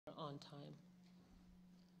on time.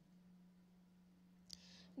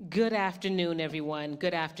 Good afternoon, everyone.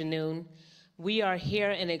 Good afternoon. We are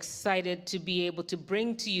here and excited to be able to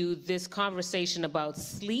bring to you this conversation about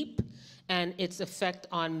sleep and its effect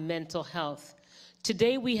on mental health.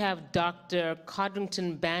 Today we have Dr.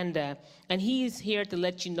 Codrington Banda, and he is here to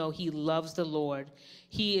let you know he loves the Lord.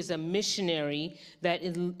 He is a missionary that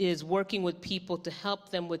is working with people to help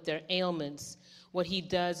them with their ailments. What he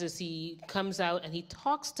does is he comes out and he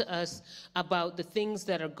talks to us about the things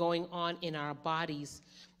that are going on in our bodies.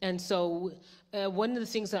 And so one of the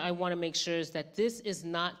things that I want to make sure is that this is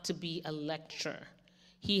not to be a lecture.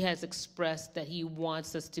 He has expressed that he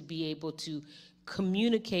wants us to be able to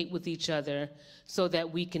communicate with each other so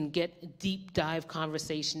that we can get deep dive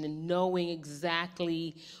conversation and knowing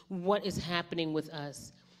exactly what is happening with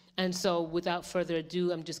us. And so without further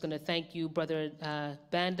ado, I'm just going to thank you, Brother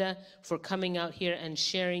Banda, for coming out here and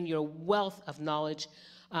sharing your wealth of knowledge.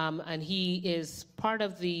 And he is part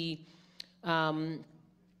of the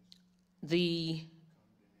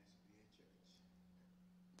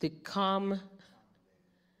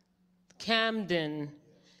Camden,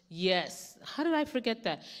 yes. How did I forget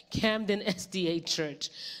that? Camden SDA Church.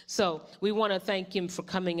 So we want to thank him for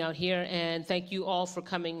coming out here, and thank you all for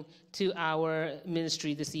coming to our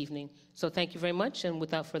ministry this evening. So thank you very much, and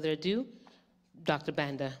without further ado, Dr.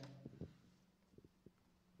 Banda.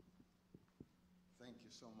 Thank you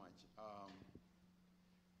so much.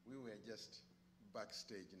 We were just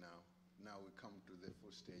backstage now. Now we come to the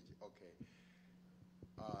full stage. Okay.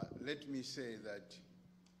 Let me say that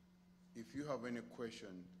if you have any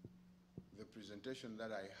question, the presentation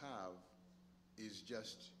that I have is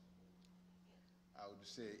just, I would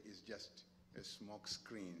say, is just a smoke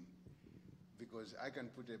screen, because I can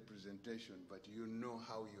put a presentation, but you know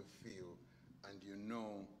how you feel, and you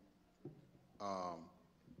know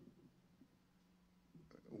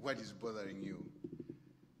what is bothering you.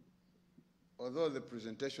 Although the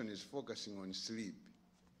presentation is focusing on sleep,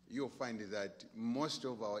 you'll find that most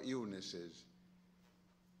of our illnesses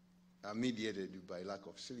are mediated by lack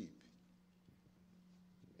of sleep.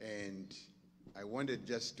 And I wanted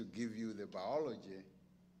just to give you the biology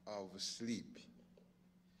of sleep,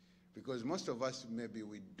 because most of us, maybe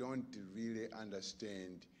we don't really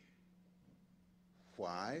understand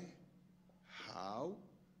why, how,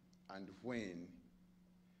 and when.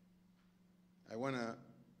 I want to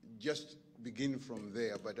just begin from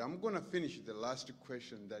there, but I'm going to finish the last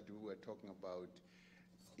question that we were talking about.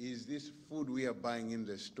 Is this food we are buying in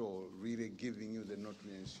the store really giving you the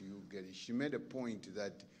nutrients you get? She made a point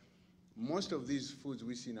that most of these foods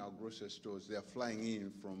we see in our grocery stores, they are flying in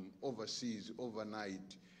from overseas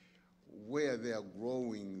overnight. Where they are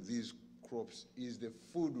growing these crops, is the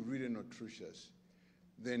food really nutritious?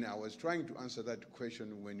 Then I was trying to answer that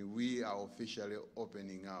question when we are officially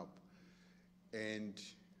opening up. And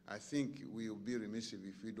I think we will be remiss if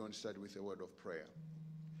we don't start with a word of prayer.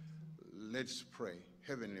 Let's pray.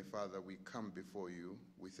 Heavenly Father, we come before you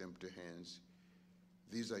with empty hands.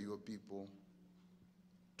 These are your people.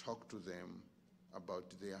 Talk to them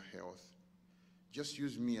about their health. Just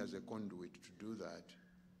use me as a conduit to do that.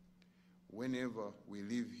 Whenever we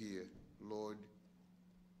live here, Lord,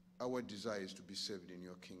 our desire is to be saved in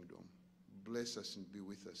your kingdom. Bless us and be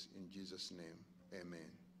with us in Jesus' name.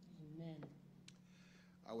 Amen. Amen.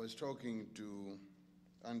 I was talking to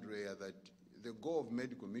Andrea that the goal of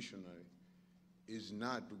medical missionary is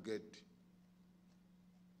not to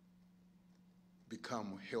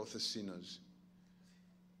become healthy sinners,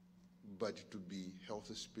 but to be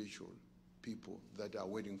healthy spiritual people that are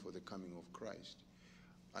waiting for the coming of Christ.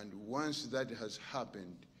 And once that has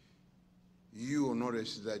happened, you will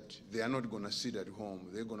notice that they are not going to sit at home.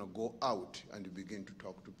 They're going to go out and begin to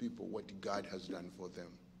talk to people what God has done for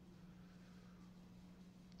them.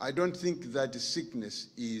 I don't think that sickness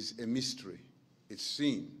is a mystery. It's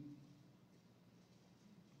sin.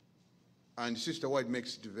 And Sister White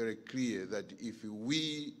makes it very clear that if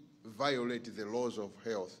we violate the laws of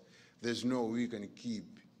health, there's no way we can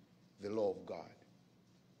keep the law of God,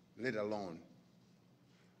 let alone.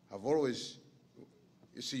 I've always,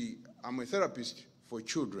 you see, I'm a therapist for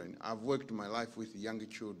children. I've worked my life with young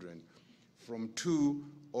children from 2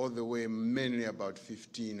 all the way mainly about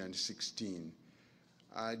 15 and 16.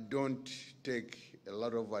 I don't take a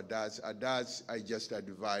lot of adults. Adults, I just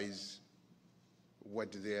advise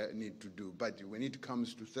what they need to do. But when it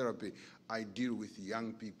comes to therapy, I deal with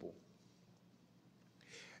young people.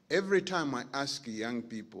 Every time I ask young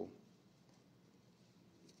people,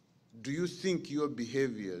 do you think your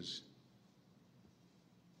behaviors,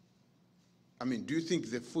 do you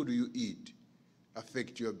think the food you eat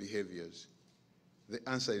affect your behaviors? The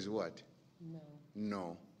answer is what? No.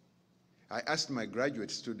 No. I asked my graduate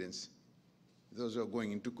students, those who are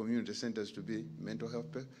going into community centers to be mental health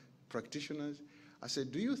practitioners, I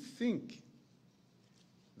said, do you think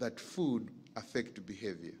that food affects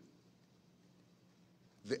behavior?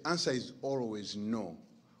 The answer is always no.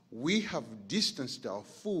 We have distanced our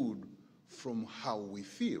food from how we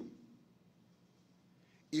feel.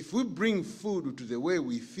 If we bring food to the way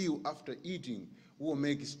we feel after eating, we'll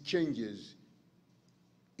make changes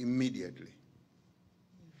immediately.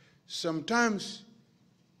 Sometimes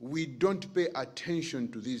we don't pay attention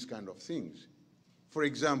to these kind of things. For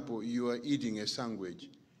example, you are eating a sandwich.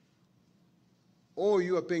 All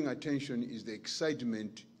you are paying attention is the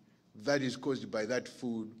excitement that is caused by that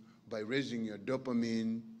food, by raising your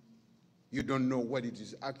dopamine. You don't know what it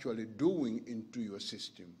is actually doing into your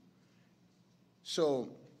system. So,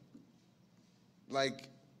 like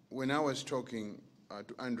when I was talking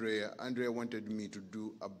to Andrea wanted me to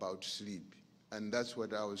do about sleep, and that's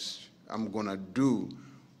what I'm gonna do.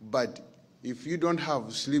 But if you don't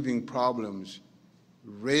have sleeping problems,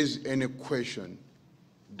 raise any question,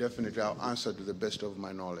 definitely I'll answer to the best of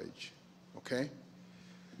my knowledge, okay?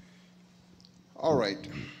 All right.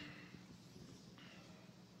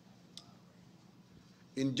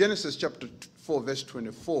 In Genesis chapter 4, verse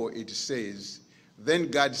 24, it says, then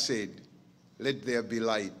God said, let there be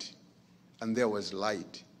light, and there was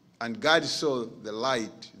light. And God saw the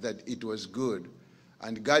light that it was good,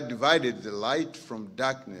 and God divided the light from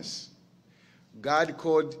darkness. God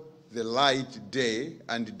called the light day,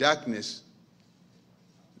 and darkness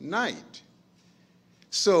night.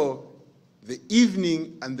 So the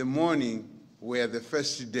evening and the morning were the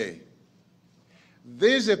first day.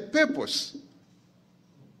 There's a purpose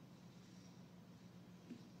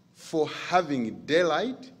for having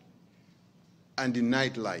daylight and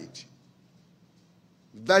night light.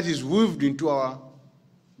 That is weaved into our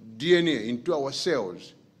DNA, into our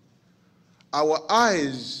cells. Our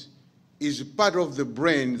eyes is part of the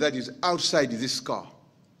brain that is outside this car.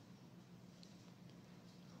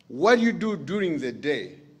 What you do during the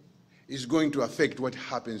day is going to affect what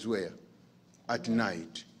happens where? At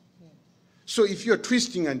night. So if you're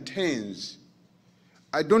twisting and turns,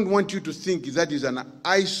 I don't want you to think that is an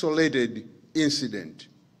isolated incident.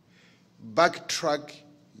 Backtrack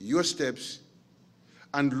your steps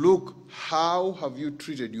and look, how have you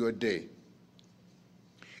treated your day?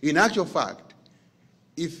 In actual fact,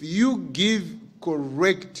 if you give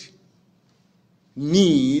correct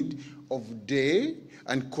need of day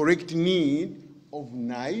and correct need of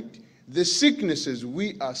night, the sicknesses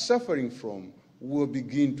we are suffering from will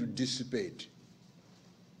begin to dissipate.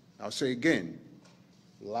 I'll say again,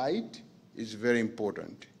 light is very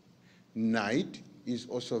important. Night is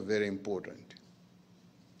also very important.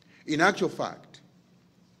 In actual fact,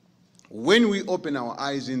 when we open our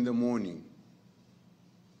eyes in the morning,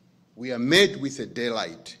 we are met with a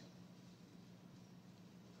daylight.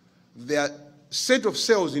 There are a set of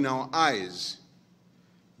cells in our eyes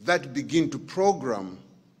that begin to program,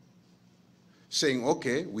 saying,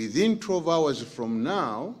 okay, within 12 hours from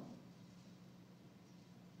now,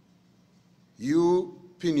 you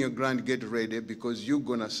pineal gland get ready because you're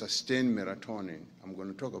going to sustain melatonin. I'm going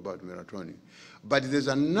to talk about melatonin. But there's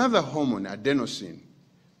another hormone, adenosine,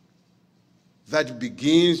 that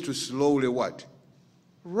begins to slowly what?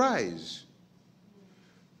 Rise.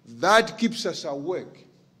 That keeps us awake.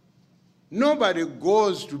 Nobody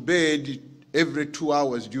goes to bed every 2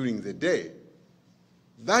 hours during the day.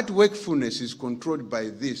 That wakefulness is controlled by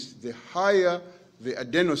this. The higher the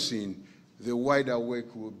adenosine, the wider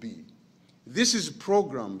awake will be. This is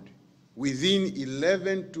programmed within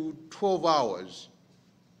 11 to 12 hours.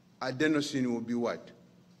 Adenosine will be what?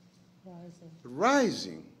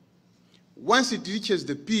 Rising. Once it reaches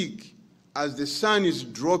the peak, as the sun is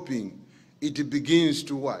dropping, it begins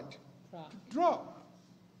to what? Drop.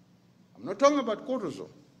 I'm not talking about cortisol,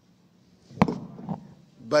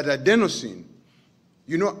 but adenosine.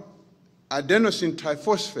 You know, adenosine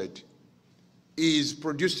triphosphate is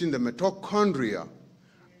produced in the mitochondria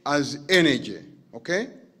as energy, okay?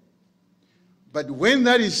 But when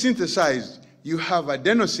that is synthesized, you have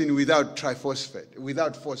adenosine without triphosphate,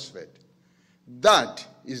 without phosphate. That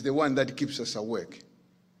is the one that keeps us awake.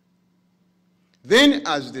 Then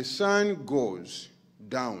as the sun goes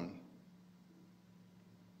down,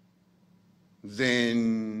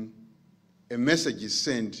 then a message is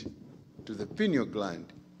sent to the pineal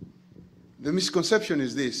gland. The misconception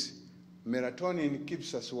is this: melatonin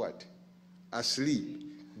keeps us what? Asleep.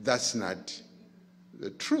 That's not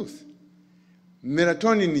the truth.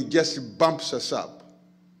 Melatonin just bumps us up,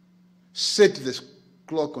 set the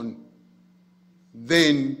clock on,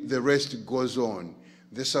 then the rest goes on.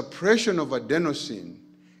 The suppression of adenosine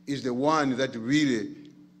is the one that really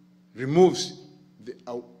removes the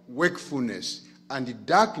wakefulness, and the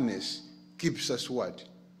darkness keeps us what?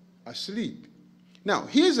 Asleep. Now,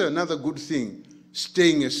 here's another good thing,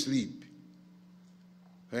 staying asleep.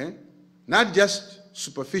 Not just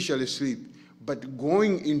superficial sleep, but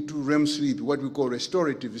going into REM sleep, what we call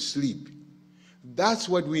restorative sleep. That's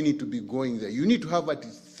what we need to be going there. You need to have at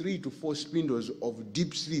least 3 to 4 spindles of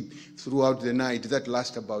deep sleep throughout the night that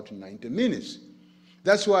last about 90 minutes.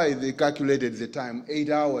 That's why they calculated the time, 8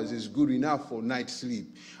 hours is good enough for night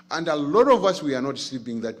sleep. And a lot of us, we are not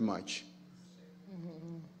sleeping that much.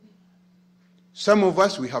 Some of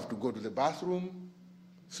us, we have to go to the bathroom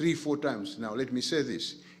 3, 4 times. Now, let me say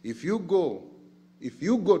this. If you go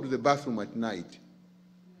to the bathroom at night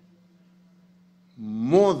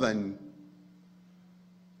more than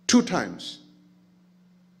 2 times,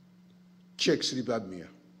 check sleep apnea.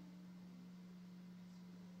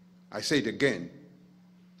 I say it again.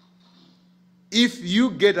 If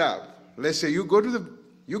you get up, let's say you go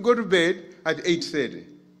to bed at 8:30,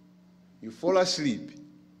 you fall asleep.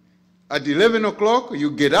 At 11 o'clock,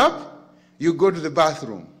 you get up, you go to the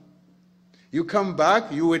bathroom. You come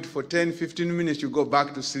back, you wait for 10, 15 minutes, you go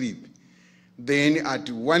back to sleep. Then at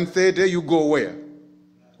 1:30, you go where?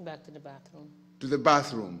 Back to the bathroom. To the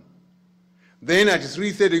bathroom. Then at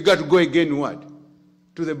 3:30, you got to go again what?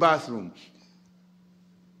 To the bathroom.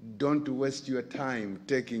 Don't waste your time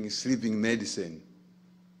taking sleeping medicine.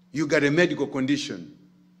 You got a medical condition.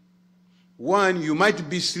 One, you might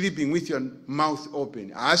be sleeping with your mouth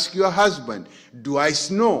open. Ask your husband, do I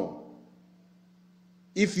snore?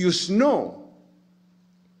 If you snore,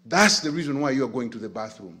 that's the reason why you are going to the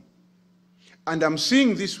bathroom. And I'm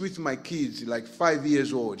seeing this with my kids, like 5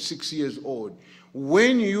 years old, 6 years old.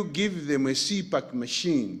 When you give them a CPAP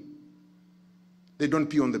machine, they don't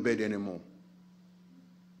pee on the bed anymore.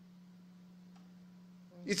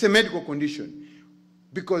 It's a medical condition.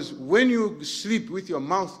 Because when you sleep with your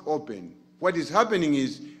mouth open, what is happening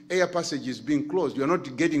is air passage is being closed. You're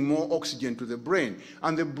not getting more oxygen to the brain.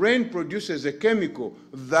 And the brain produces a chemical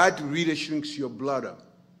that really shrinks your bladder.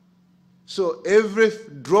 So every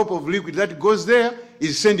drop of liquid that goes there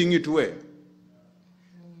is sending you to where?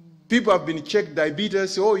 People have been checked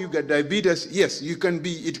diabetes. Oh, you got diabetes. Yes, it can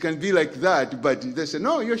be like that. But they say,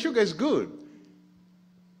 no, your sugar is good.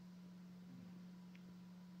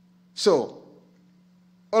 So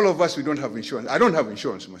all of us, we don't have insurance. I don't have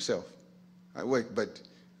insurance myself. I work, but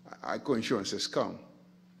I call insurance a scam.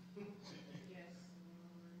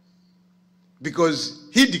 Because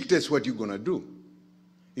he dictates what you're going to do.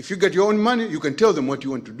 If you get your own money, you can tell them what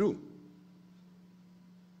you want to do.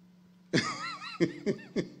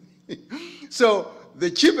 So the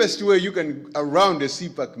cheapest way you can around a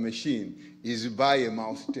CPAP machine is buy a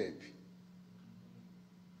mouth tape.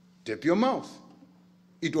 Tape your mouth.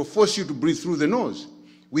 It will force you to breathe through the nose.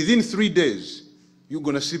 Within 3 days, you're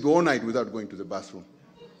going to sleep all night without going to the bathroom.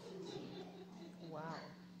 Wow.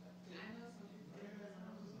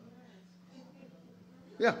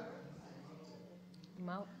 Yeah.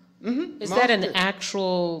 Mouth? Mm-hmm. Is mouth that an tape.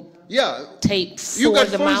 actual Yeah. tape for You got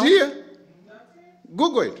the phones mouth? here.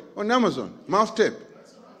 Google it on Amazon. Mouth tape.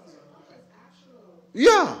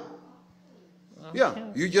 Yeah. Okay.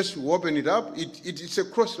 Yeah. You just open it up. It's a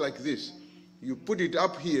cross like this. You put it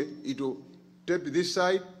up here. It will tape this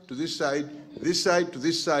side to this side, this side to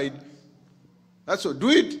this side. That's all. Do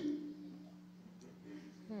it.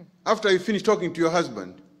 After you finish talking to your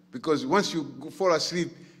husband, because once you fall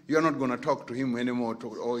asleep, you're not going to talk to him anymore,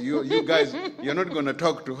 or you guys, you're not going to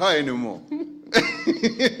talk to her anymore.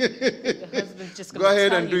 The husband's just Go gonna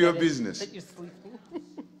ahead tell and you do your that business. that you're sleeping.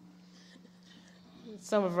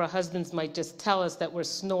 Some of our husbands might just tell us that we're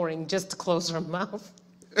snoring just to close our mouth.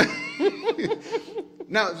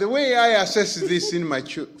 Now, the way I assess this in my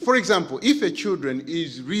children, for example, if a children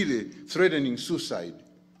is really threatening suicide,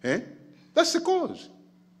 that's the cause.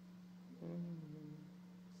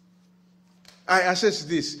 I assess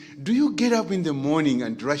this. Do you get up in the morning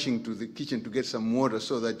and rushing to the kitchen to get some water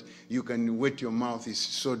so that you can wet your mouth? It's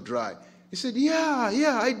so dry. He said,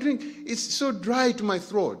 yeah, I drink. It's so dry to my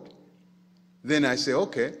throat. Then I say,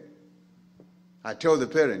 okay. I tell the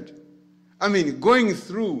parent. I mean, going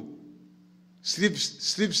through sleep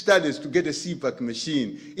studies to get a CPAP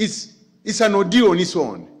machine, it's an ordeal on its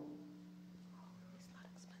own. It's not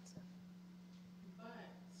expensive.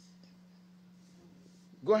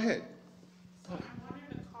 Go ahead. I'm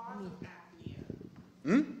wondering the cause of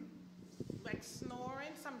apnea. Like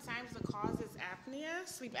snoring, sometimes the cause is apnea,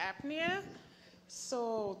 sleep apnea.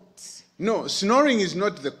 So, No, snoring is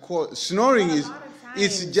not the cause. Snoring But a is, lot of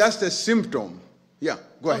it's times- just a symptom. Yeah,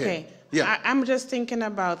 go ahead. okay, Yeah. I'm just thinking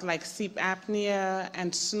about like sleep apnea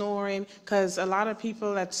and snoring, because a lot of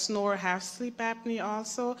people that snore have sleep apnea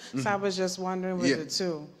also. So I was just wondering with Yeah. the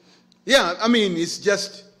two. Yeah, I mean, it's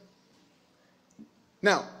just,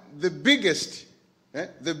 now, the biggest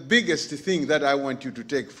thing that I want you to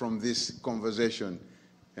take from this conversation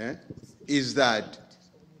is that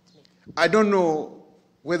I don't know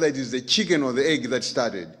whether it is the chicken or the egg that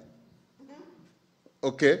started.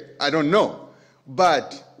 Okay? I don't know.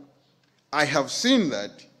 But I have seen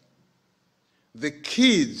that the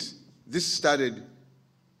kids, this started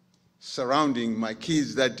surrounding my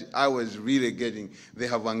kids that I was really getting. They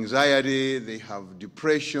have anxiety, they have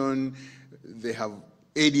depression, they have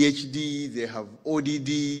ADHD, they have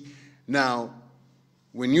ODD. Now,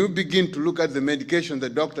 when you begin to look at the medication the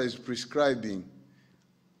doctor is prescribing,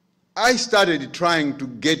 I started trying to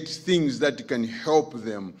get things that can help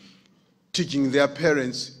them, teaching their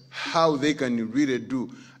parents how they can really do.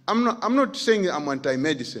 I'm not saying I'm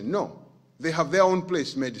anti-medicine, no. They have their own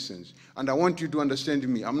place, medicines. And I want you to understand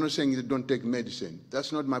me. I'm not saying they don't take medicine.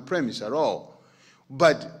 That's not my premise at all.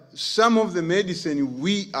 But some of the medicine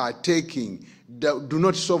we are taking do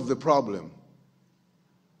not solve the problem.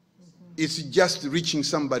 It's just reaching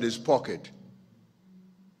somebody's pocket.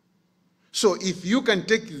 So if you can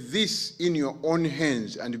take this in your own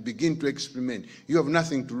hands and begin to experiment, you have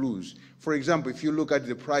nothing to lose. For example, if you look at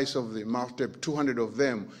the price of the mouth tape, 200 of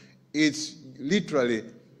them, it's literally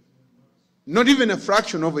not even a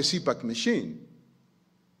fraction of a CPAP machine.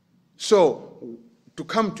 So to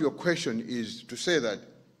come to your question is to say that,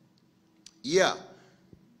 yeah,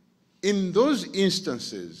 in those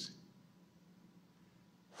instances,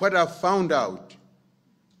 what I've found out,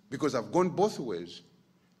 because I've gone both ways,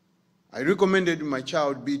 I recommended my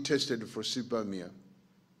child be tested for sleep apnea.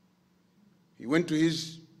 He went to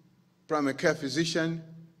his primary care physician.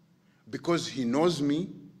 Because he knows me,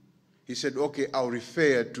 he said, okay, I'll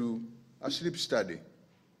refer to a sleep study.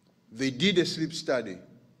 They did a sleep study.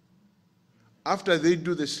 After they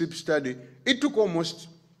do the sleep study, it took almost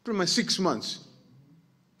pretty much 6 months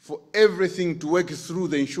for everything to work through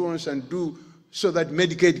the insurance and do so that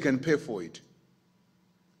Medicaid can pay for it.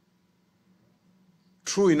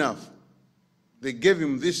 True enough. They gave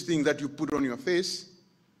him this thing that you put on your face.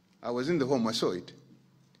 I was in the home, I saw it.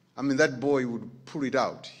 I mean, that boy would pull it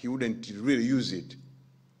out. He wouldn't really use it.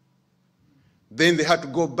 Then they had to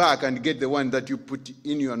go back and get the one that you put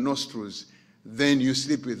in your nostrils. Then you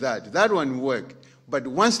sleep with that. That one worked. But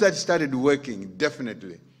once that started working,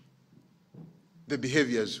 definitely, the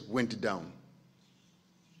behaviors went down.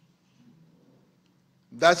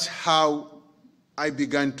 That's how I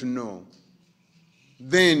began to know.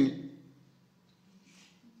 Then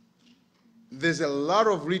there's a lot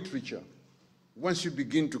of literature. Once you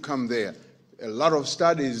begin to come there, a lot of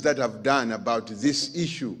studies that I've done about this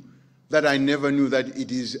issue that I never knew that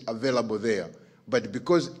it is available there. But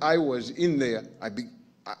because I was in there,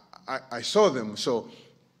 I saw them. So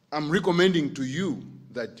I'm recommending to you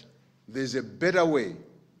that there's a better way.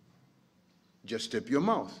 Just tape your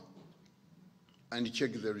mouth and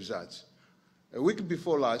check the results. A week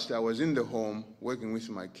before last, I was in the home working with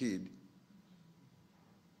my kid.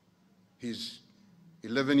 He's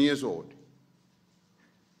 11 years old.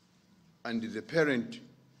 And the parent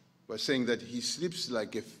was saying that he sleeps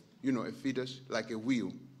like a fetus, like a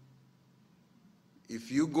wheel.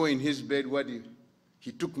 If you go in his bed,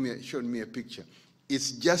 he showed me a picture.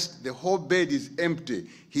 It's just, the whole bed is empty.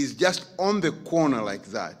 He's just on the corner like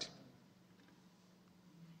that.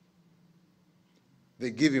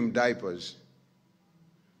 They give him diapers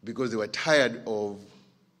because they were tired of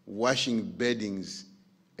washing beddings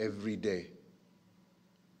every day.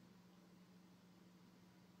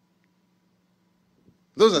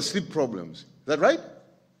 Those are sleep problems. Is that right?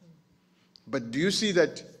 But do you see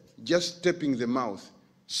that just taping the mouth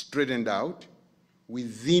straightened out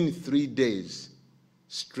within 3 days,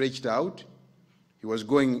 stretched out? He was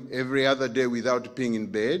going every other day without being in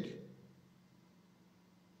bed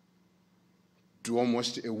to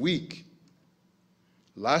almost a week.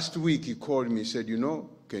 Last week he called me and said,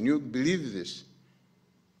 can you believe this?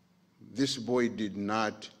 This boy did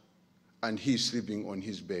not, and he's sleeping on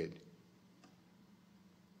his bed.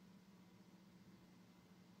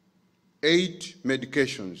 8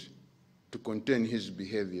 medications to contain his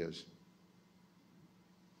behaviors.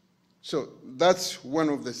 So that's one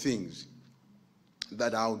of the things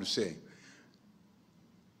that I would say.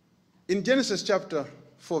 In Genesis chapter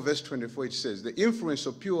 4, verse 24, it says, the influence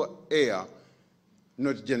of pure air,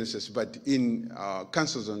 not Genesis, but in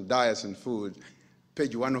Counsels on Diets and Food,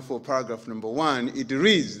 page 104, paragraph number 1, it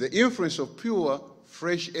reads, the influence of pure,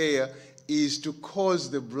 fresh air is to cause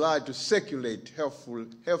the blood to circulate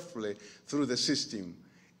helpfully through the system.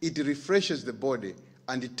 It refreshes the body,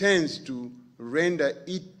 and it tends to render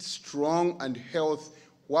it strong and healthy,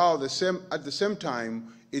 while at the same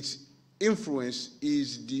time, its influence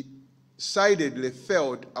is decidedly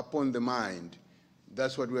felt upon the mind.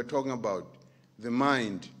 That's what we're talking about. The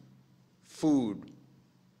mind, food,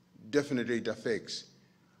 definitely it affects.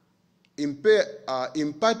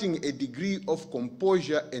 Imparting a degree of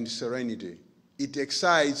composure and serenity. It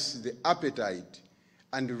excites the appetite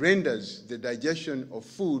and renders the digestion of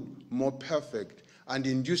food more perfect and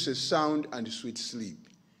induces sound and sweet sleep.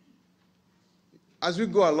 As we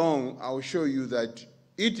go along, I'll show you that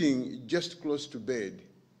eating just close to bed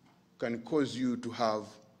can cause you to have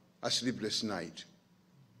a sleepless night.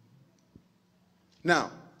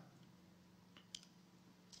 Now,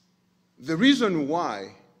 the reason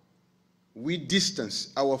why we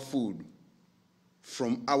distance our food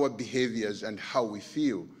from our behaviors and how we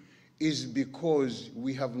feel is because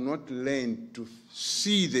we have not learned to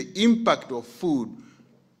see the impact of food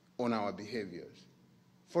on our behaviors.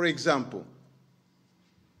 For example,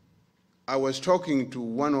 I was talking to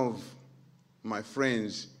one of my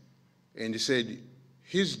friends, and he said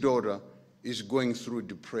his daughter is going through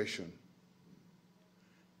depression.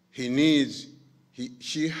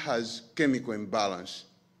 She has chemical imbalance.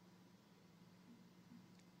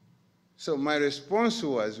 So my response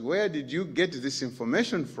was, where did you get this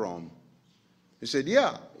information from? He said,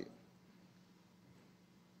 yeah.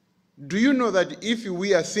 Do you know that if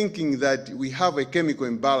we are thinking that we have a chemical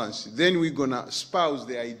imbalance, then we're going to espouse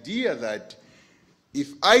the idea that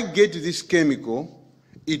if I get this chemical,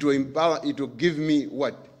 it will give me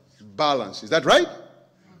what? Balance. Is that right?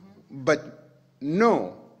 Mm-hmm. But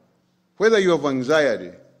no. Whether you have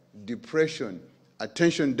anxiety, depression,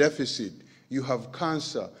 attention deficit, you have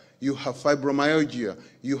cancer, you have fibromyalgia,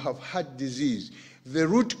 you have heart disease, the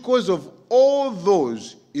root cause of all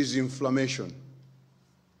those is inflammation.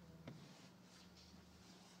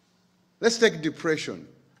 Let's take depression.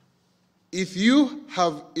 If you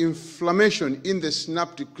have inflammation in the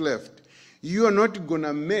synaptic cleft, you are not going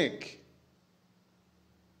to make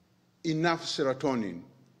enough serotonin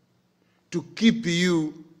to keep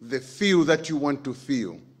you the feel that you want to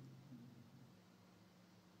feel.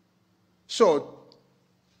 So,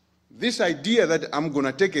 this idea that I'm going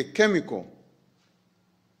to take a chemical,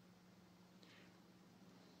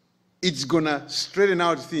 it's going to straighten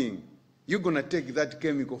out things. You're going to take that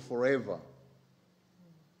chemical forever.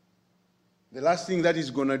 The last thing that is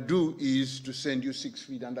going to do is to send you 6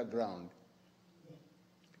 feet underground.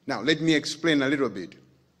 Now, let me explain a little bit.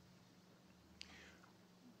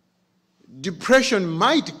 Depression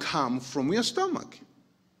might come from your stomach.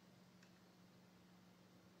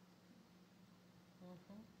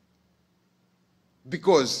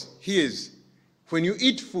 Because here's, when you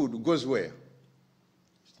eat food, it goes where?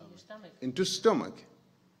 Stomach. Into stomach.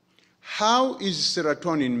 How is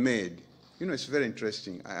serotonin made? You know, it's very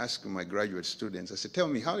interesting. I asked my graduate students, I said, tell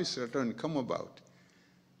me, how is serotonin come about?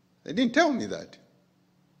 They didn't tell me that.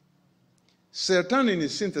 Serotonin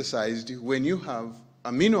is synthesized when you have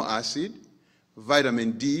amino acid,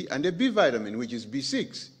 vitamin D, and a B vitamin, which is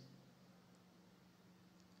B6,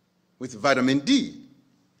 with vitamin D.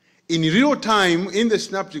 In real time, in the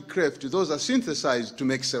synaptic cleft, those are synthesized to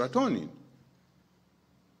make serotonin.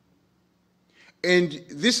 And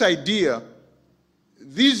this idea,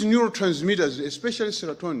 these neurotransmitters, especially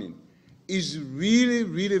serotonin, is really,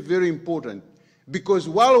 really very important, because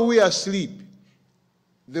while we are asleep,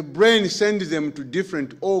 the brain sends them to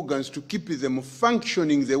different organs to keep them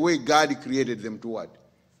functioning the way God created them to what?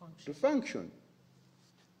 Function. To function.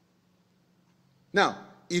 Now,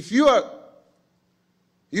 if you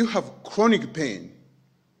have chronic pain,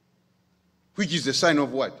 which is a sign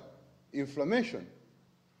of what? Inflammation.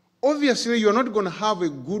 Obviously, you're not going to have a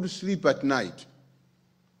good sleep at night.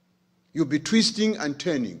 You'll be twisting and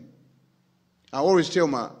turning. I always tell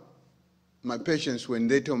my patients when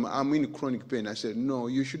they tell me, I'm in chronic pain, I said, no,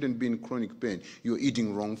 you shouldn't be in chronic pain. You're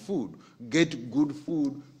eating wrong food. Get good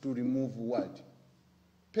food to remove what?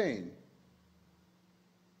 Pain.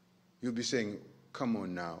 You'll be saying, come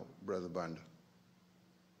on now, Brother Banda.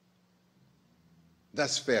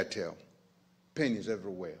 That's fair tale. Pain is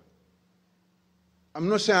everywhere. I'm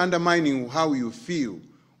not saying undermining how you feel,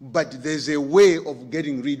 but there's a way of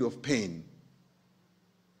getting rid of pain.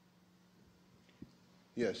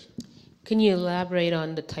 Yes? Can you elaborate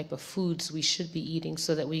on the type of foods we should be eating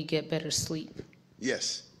so that we get better sleep?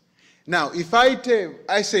 Yes. Now, if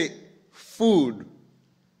I say food,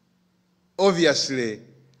 obviously,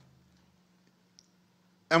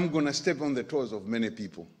 I'm going to step on the toes of many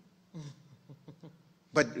people.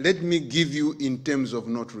 But let me give you in terms of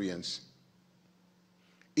nutrients.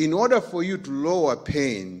 In order for you to lower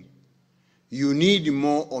pain, you need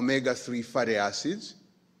more omega-3 fatty acids,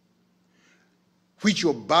 which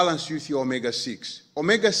will balance with your omega-6.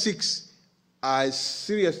 Omega-6 are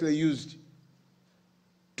seriously used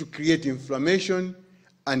to create inflammation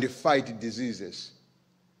and fight diseases.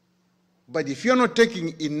 But if you're not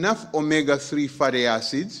taking enough omega-3 fatty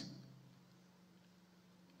acids,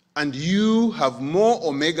 and you have more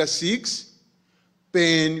omega-6,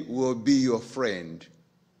 pain will be your friend.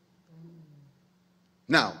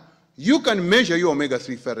 Now, you can measure your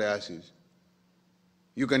omega-3 fatty acids.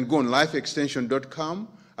 You can go on lifeextension.com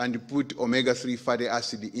and put omega-3 fatty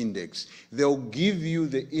acid index. They'll give you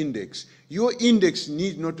the index. Your index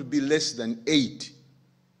needs not to be less than 8.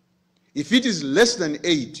 If it is less than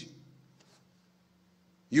 8,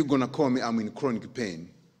 you're going to call me, I'm in chronic pain.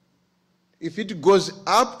 If it goes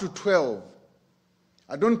up to 12,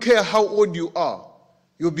 I don't care how old you are,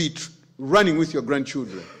 you'll be running with your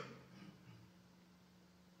grandchildren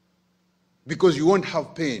because you won't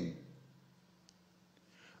have pain.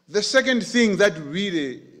 The second thing that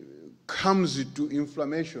really comes to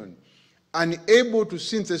inflammation, unable to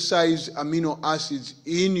synthesize amino acids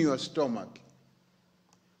in your stomach.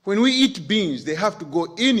 When we eat beans, they have to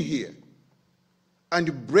go in here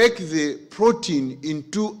and break the protein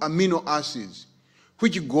into amino acids,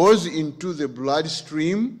 which goes into the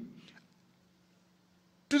bloodstream,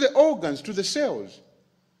 to the organs, to the cells.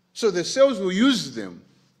 So the cells will use them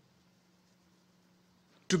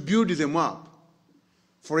to build them up.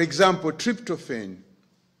 For example, tryptophan,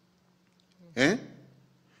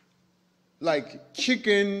 like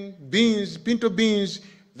chicken, beans, pinto beans,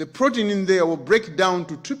 the protein in there will break down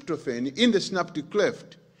to tryptophan in the synaptic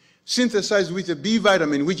cleft, synthesized with a B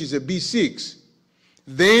vitamin, which is a B6.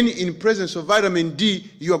 Then, in presence of vitamin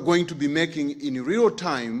D, you are going to be making, in real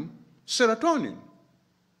time, serotonin.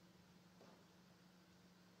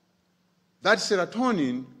 That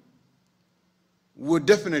serotonin will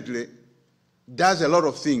definitely does a lot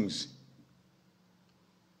of things.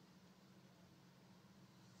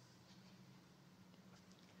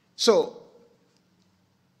 So,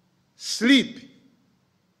 sleep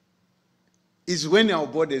is when our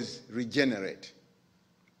bodies regenerate.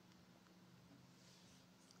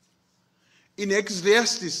 In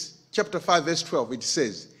Ecclesiastes chapter 5, verse 12, it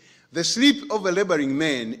says, "The sleep of a laboring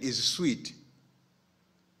man is sweet."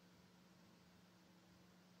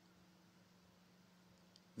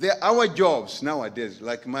 Our jobs nowadays,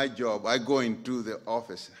 like my job, I go into the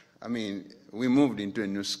office. I mean, we moved into a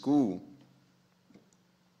new school.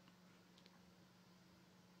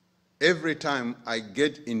 Every time I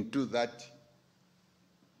get into that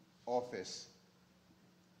office,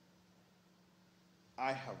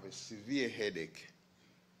 I have a severe headache.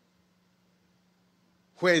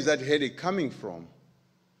 Where is that headache coming from?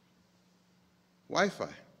 Wi-Fi.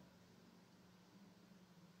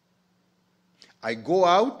 I go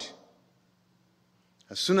out.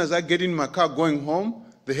 As soon as I get in my car going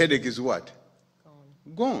home, the headache is what?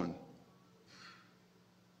 Gone.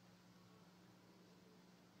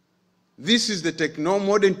 This is the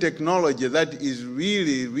modern technology that is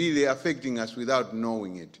really, really affecting us without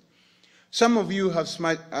knowing it. Some of you have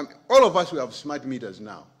all of us will have smart meters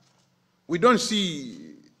now. We don't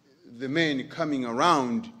see the men coming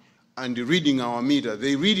around and reading our meter.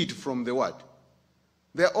 They read it from the what?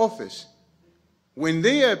 Their office. When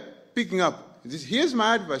they are picking up, here's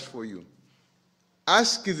my advice for you.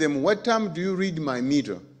 Ask them, what time do you read my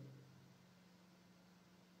meter?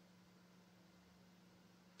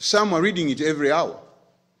 Some are reading it every hour.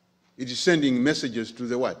 It is sending messages to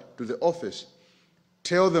the what? To the office.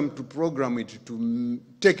 Tell them to program it, to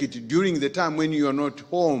take it during the time when you are not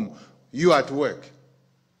home, you are at work.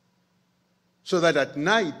 So that at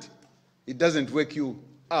night, it doesn't wake you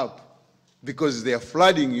up because they are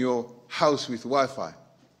flooding your house with Wi-Fi.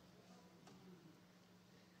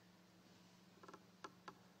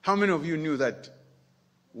 How many of you knew that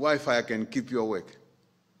Wi-Fi can keep you awake?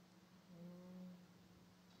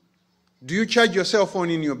 Do you charge your cell phone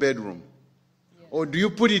in your bedroom? Yes. Or do you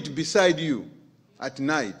put it beside you at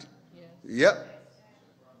night? Yes. Yeah.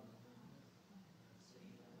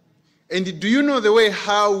 And do you know the way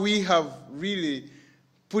how we have really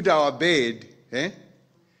put our bed?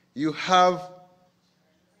 You have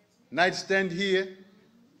nightstand here,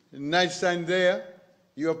 nightstand there.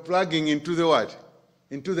 You are plugging into the what?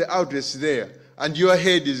 Into the outlets there. And your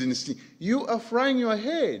head is in sleep. You are frying your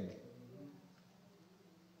head.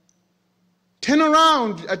 Turn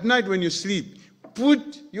around at night when you sleep.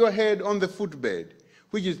 Put your head on the footbed,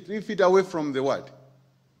 which is 3 feet away from the what?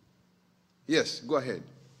 Yes, go ahead.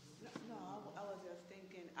 No, I was just thinking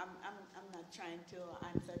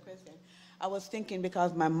I was thinking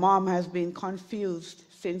because my mom has been confused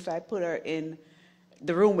since I put her in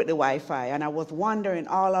the room with the Wi-Fi, and I was wondering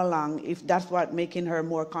all along if that's what making her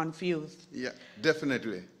more confused. Yeah,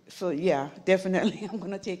 definitely. So yeah, definitely I'm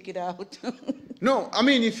gonna take it out. No, I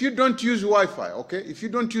mean, if you don't use Wi-Fi, okay? If you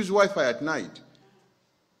don't use Wi-Fi at night,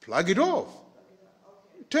 plug it off.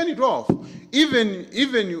 Turn it off. Even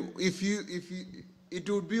if you, it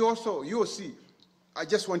would be also, you'll see. I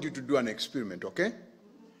just want you to do an experiment, okay?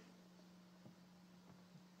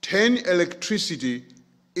 Turn electricity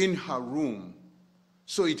in her room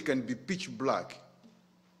so it can be pitch black.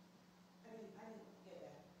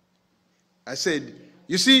 I said,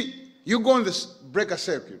 you see, you go on the breaker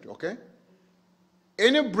circuit, okay?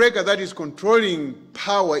 Any breaker that is controlling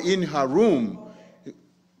power in her room,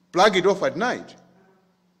 plug it off at night.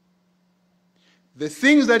 The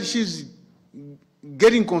things that she's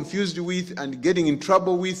getting confused with and getting in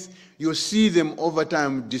trouble with, you'll see them over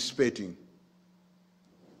time dissipating.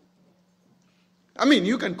 I mean,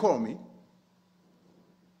 you can call me,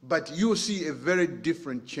 but you'll see a very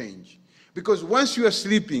different change. Because once you are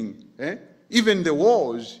sleeping, even the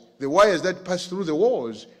walls, the wires that pass through the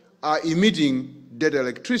walls are emitting dead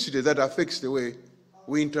electricity that affects the way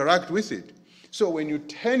we interact with it. So when you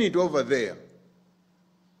turn it over there,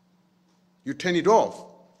 you turn it off,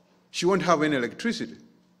 she won't have any electricity.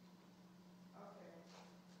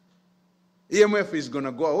 EMF is going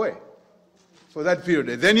to go away for that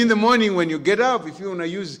period. Then in the morning when you get up, if you want to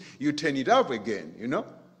use, you turn it up again, you know?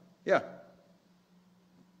 Yeah.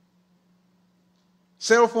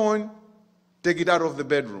 Cell phone, take it out of the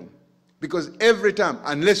bedroom. Because every time,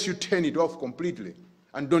 unless you turn it off completely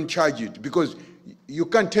and don't charge it, because you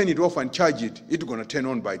can't turn it off and charge it, it's going to turn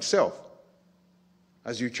on by itself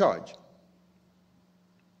as you charge.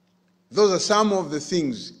 Those are some of the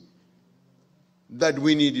things that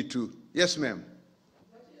we needed to. Yes, ma'am.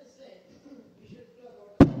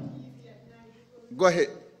 Go ahead.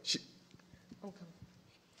 Okay.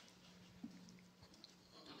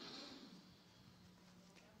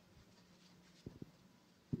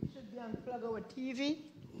 Should we unplug our TV?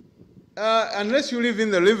 Unless you live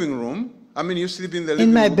in the living room. I mean, you sleep in the living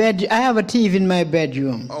In my room. bed, I have a TV in my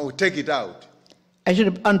bedroom. Oh, take it out. I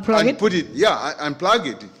should unplug And it? put it, yeah, unplug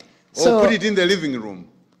it. Or So- put it in the living room.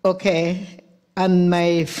 Okay. And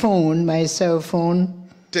my phone, my cell phone.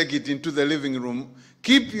 Take it into the living room.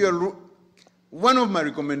 Keep your, one of my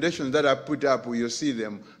recommendations that I put up, you'll see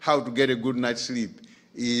them, how to get a good night's sleep,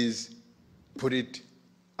 is put it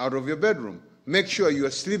out of your bedroom. Make sure your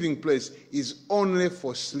sleeping place is only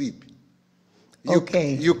for sleep.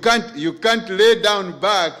 Okay. You can't lay down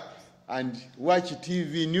back and watch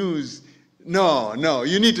TV news. No,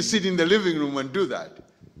 you need to sit in the living room and do that.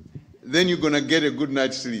 Then you're going to get a good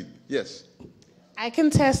night's sleep. Yes. I can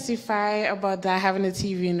testify about that, having a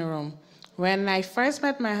TV in the room. When I first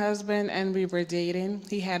met my husband and we were dating,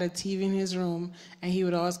 he had a TV in his room and he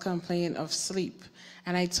would always complain of sleep.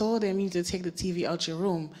 And I told him, you need to take the TV out your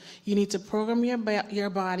room. You need to program your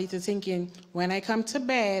body to thinking, when I come to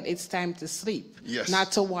bed, it's time to sleep, Yes.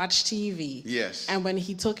 not to watch TV. Yes. And when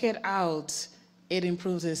he took it out, it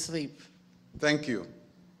improved his sleep. Thank you.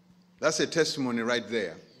 That's a testimony right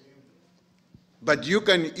there. But you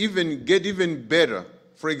can even get even better.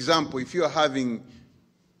 For example, if you're having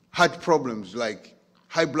heart problems like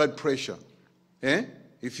high blood pressure,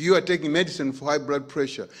 if you are taking medicine for high blood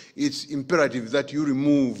pressure, it's imperative that you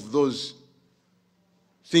remove those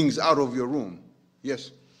things out of your room.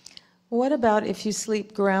 Yes? What about if you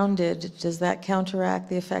sleep grounded? Does that counteract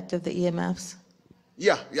the effect of the EMFs?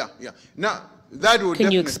 Yeah. Now, that would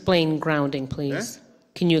Can you definitely- explain grounding, please?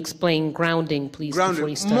 Can you explain grounding, please, before you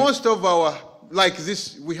grounded. start? Most of our, like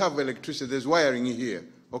this, we have electricity, there's wiring here,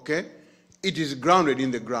 okay? It is grounded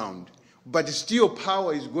in the ground, but still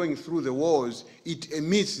power is going through the walls. It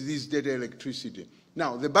emits this dead electricity.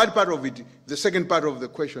 Now, the bad part of it, the second part of the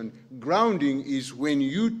question, grounding is when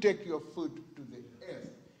you take your foot to the earth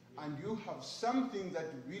and you have something that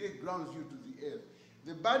really grounds you to the earth.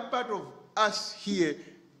 The bad part of us here,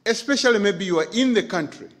 especially maybe you are in the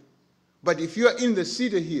country, but if you are in the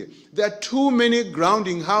city here, there are too many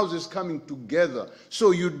grounding houses coming together,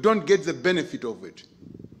 so you don't get the benefit of it.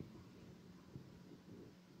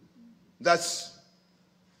 That's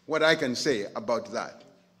what I can say about that.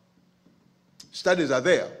 Studies are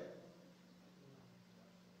there.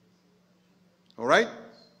 All right?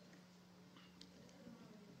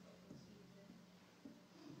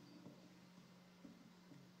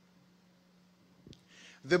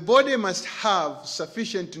 The body must have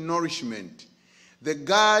sufficient nourishment. The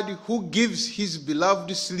God who gives his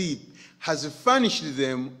beloved sleep has furnished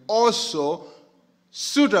them also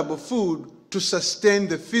suitable food to sustain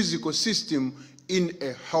the physical system in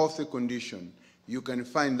a healthy condition. You can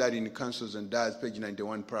find that in Cancers and Diets, page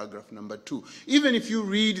 91, paragraph number 2. Even if you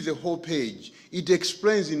read the whole page, it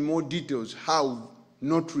explains in more details how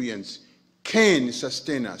nutrients can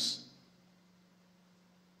sustain us.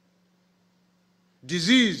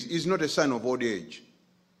 Disease is not a sign of old age.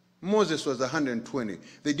 Moses was 120.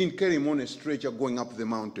 They didn't carry him on a stretcher going up the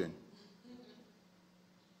mountain.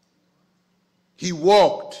 He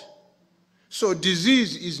walked. So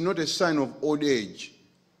disease is not a sign of old age.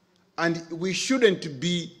 And we shouldn't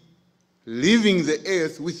be leaving the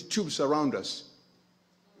earth with tubes around us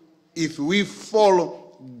if we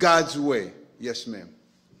follow God's way. Yes, ma'am.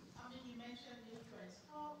 You mentioned nutrients.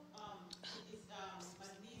 How is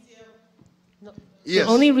magnesium? No. Yes.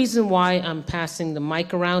 The only reason why I'm passing the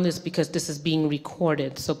mic around is because this is being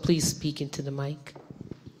recorded, so please speak into the mic.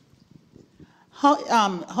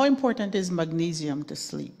 How important is magnesium to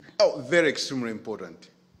sleep? Oh, very extremely important.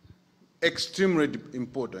 Extremely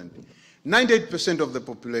important. 98% of the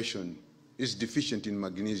population is deficient in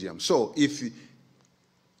magnesium. So if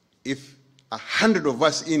 100 of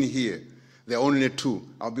us in here, there are only 2,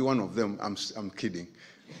 I'll be one of them. I'm kidding.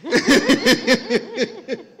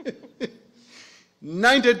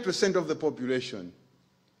 98% of the population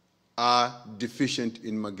are deficient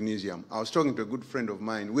in magnesium. I was talking to a good friend of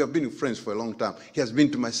mine. We have been friends for a long time. He has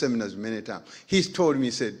been to my seminars many times. He's told me,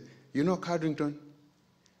 he said, you know, Codrington,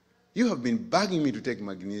 you have been begging me to take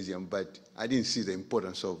magnesium, but I didn't see the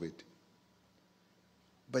importance of it.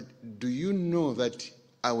 But do you know that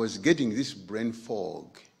I was getting this brain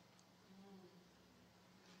fog?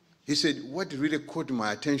 He said, what really caught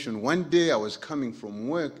my attention, one day I was coming from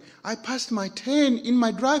work, I passed my 10 in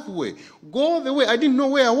my driveway. Go all the way, I didn't know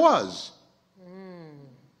where I was.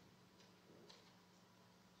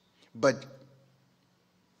 But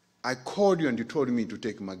I called you and you told me to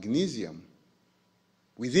take magnesium.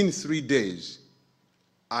 Within 3 days,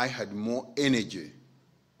 I had more energy.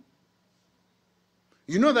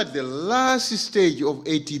 You know that the last stage of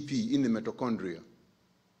ATP in the mitochondria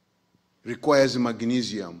requires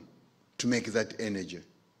magnesium to make that energy.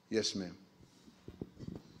 Yes, ma'am.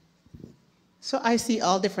 So I see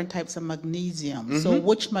all different types of magnesium. So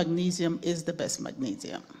which magnesium is the best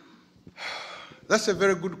magnesium? That's a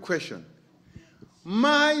very good question.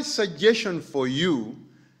 My suggestion for you,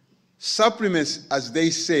 supplements, as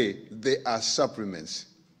they say, they are supplements.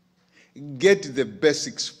 Get the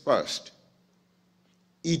basics first.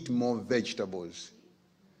 Eat more vegetables.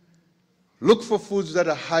 Look for foods that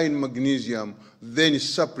are high in magnesium, then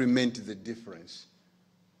supplement the difference.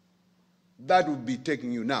 That would be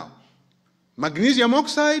taking you now. Magnesium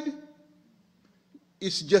oxide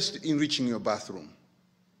is just enriching your bathroom.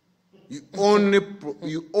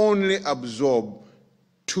 You only absorb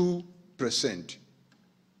 2%.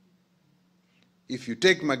 If you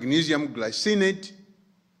take magnesium glycinate,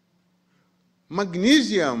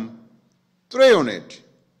 magnesium threonate,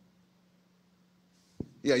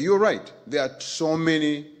 yeah, you're right. There are so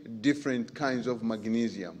many different kinds of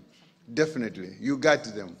magnesium. Definitely, you got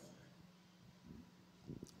them.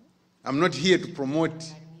 I'm not here to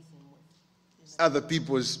promote other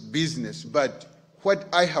people's business, but what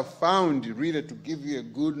I have found really to give you a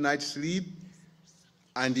good night's sleep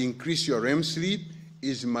and increase your REM sleep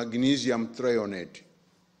is magnesium threonate.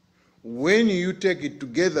 When you take it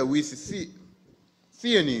together with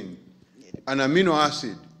theanine, an amino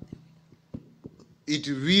acid, it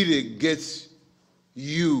really gets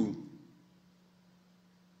you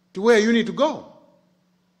to where you need to go.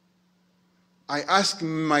 I ask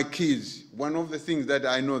my kids, one of the things that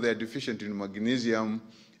I know they're deficient in magnesium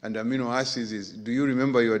and amino acids is, do you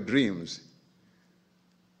remember your dreams?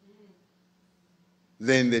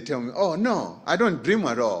 Then they tell me, oh no, I don't dream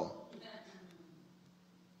at all.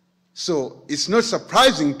 So it's not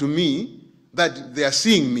surprising to me that they are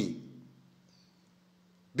seeing me.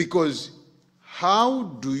 Because how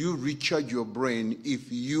do you recharge your brain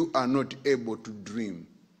if you are not able to dream?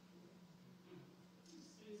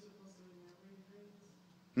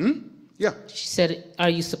 Yeah. She said, are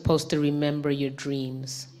you supposed to remember your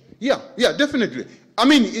dreams? Yeah, definitely. I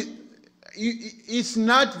mean, it's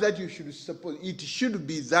not that you should suppose, it should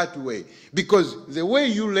be that way. Because the way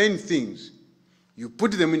you learn things, you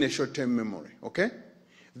put them in a short-term memory, okay?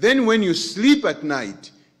 Then when you sleep at night,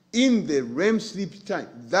 in the REM sleep time,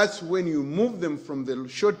 that's when you move them from the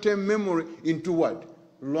short-term memory into what?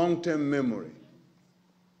 Long-term memory.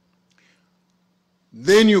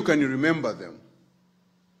 Then you can remember them.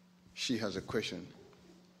 She has a question.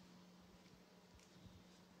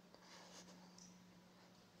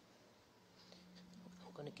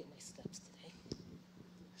 I'm going to get my steps today.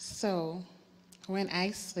 So, When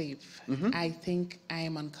I sleep, I think I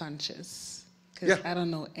am unconscious because Yeah. I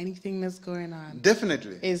don't know anything that's going on.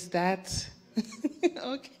 Definitely. Is that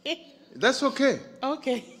okay? That's okay.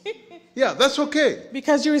 Okay. Yeah, that's okay.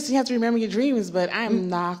 Because you have to remember your dreams, but I'm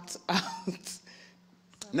knocked out.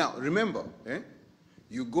 Now, remember,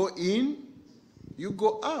 you go in, you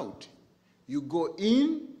go out. You go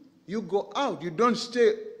in, you go out. You don't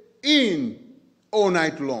stay in all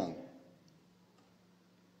night long.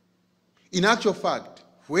 In actual fact,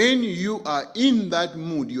 when you are in that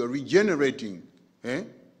mood, you are regenerating,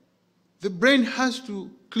 the brain has to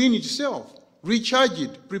clean itself, recharge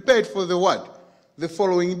it, prepare it for the what? The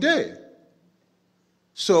following day.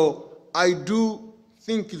 So I do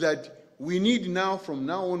think that we need now, from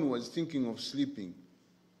now onwards, thinking of sleeping.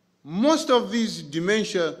 Most of these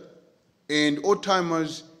dementia and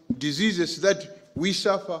Alzheimer's diseases that we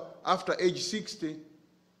suffer after age 60,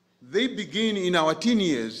 they begin in our teen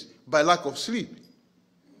years by lack of sleep.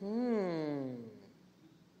 Wow.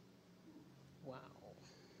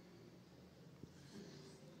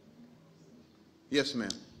 Yes,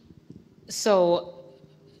 ma'am. So,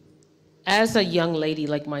 as a young lady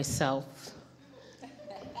like myself,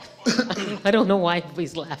 I don't know why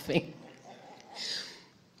everybody's laughing.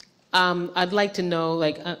 I'd like to know,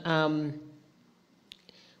 like,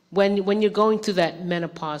 when you're going through that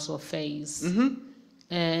menopausal phase,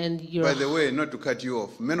 and you're... By the way, not to cut you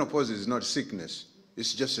off, menopause is not sickness.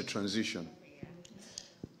 It's just a transition.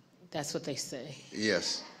 That's what they say.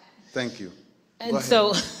 Yes. Thank you. And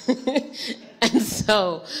so, and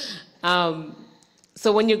so,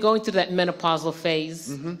 when you're going through that menopausal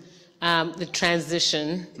phase, the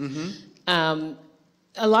transition,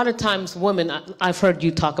 a lot of times women, I've heard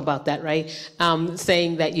you talk about that, right?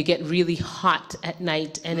 Saying that you get really hot at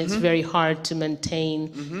night and it's very hard to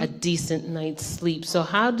maintain a decent night's sleep. So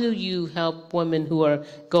how do you help women who are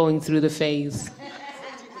going through the phase?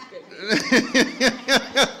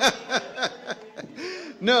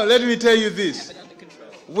 No, let me tell you this.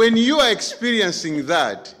 When you are experiencing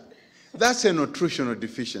that, that's a nutritional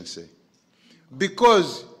deficiency.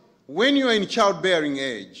 Because when you are in childbearing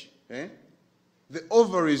age, the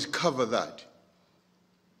ovaries cover that.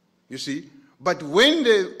 You see? But when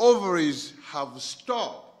the ovaries have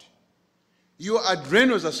stopped, your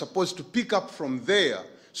adrenals are supposed to pick up from there,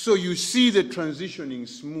 so you see the transitioning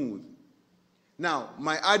smooth. Now,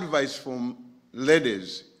 my advice from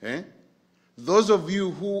ladies, those of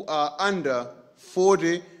you who are under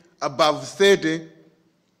 40, above 30,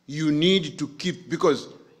 you need to keep, because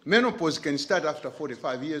menopause can start after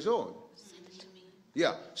 45 years old.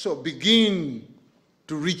 Yeah, so begin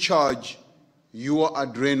to recharge your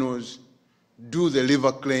adrenals, do the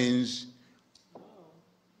liver cleanse,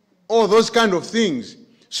 all those kind of things,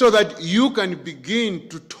 so that you can begin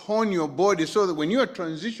to tone your body so that when you are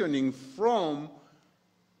transitioning from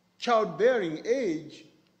childbearing age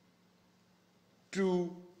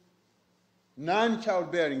to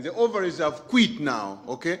non-childbearing, the ovaries have quit now,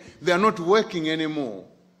 okay? They are not working anymore.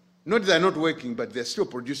 Not they're not working, but they're still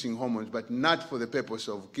producing hormones, but not for the purpose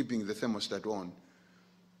of keeping the thermostat on.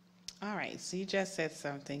 All right, so you just said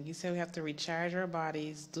something. You said we have to recharge our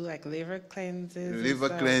bodies, do like liver cleanses. Liver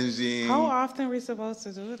cleansing. How often are we supposed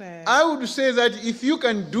to do that? I would say that if you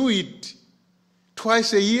can do it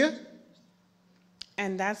twice a year.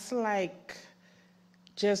 And that's like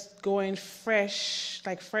just going fresh,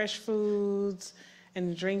 like fresh foods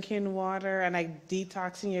and drinking water and like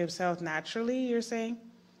detoxing yourself naturally, you're saying?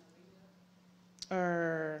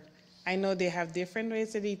 Or I know they have different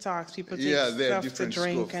ways to detox. People take stuff to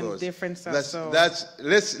drink and different stuff.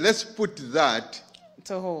 Let's put that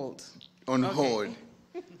to hold. On hold,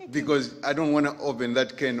 because I don't want to open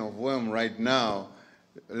that can of worm right now.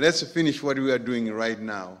 Let's finish what we are doing right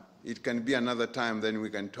now. It can be another time, then we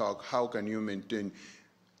can talk. How can you maintain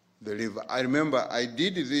the liver? I remember I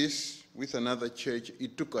did this with another church.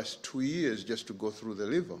 It took us 2 years just to go through the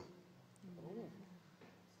liver.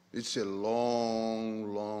 It's a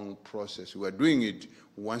long, long process. We are doing it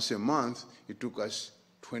once a month. It took us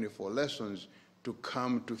 24 lessons to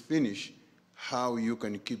come to finish how you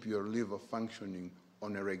can keep your liver functioning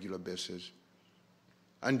on a regular basis.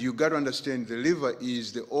 And you got to understand, the liver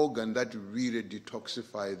is the organ that really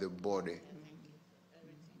detoxifies the body.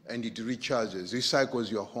 And it recharges,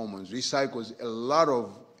 recycles your hormones, recycles a lot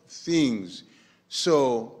of things.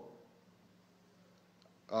 So,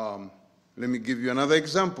 let me give you another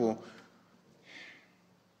example.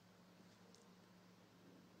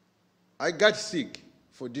 I got sick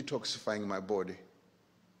for detoxifying my body.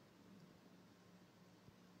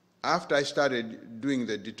 After I started doing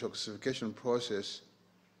the detoxification process,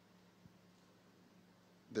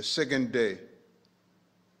 the second day,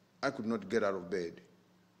 I could not get out of bed.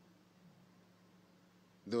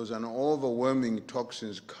 There was an overwhelming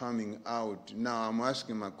toxins coming out. Now I'm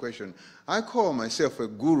asking my question. I call myself a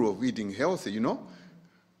guru of eating healthy, you know?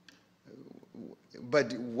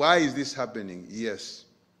 But why is this happening? Yes,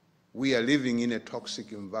 we are living in a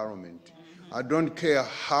toxic environment. I don't care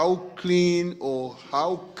how clean or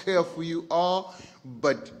how careful you are,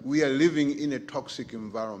 but we are living in a toxic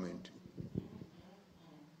environment.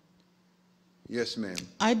 Yes, ma'am.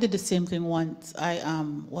 I did the same thing once. I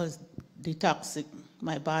was detoxing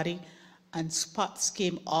my body, and spots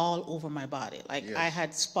came all over my body. Like Yes. I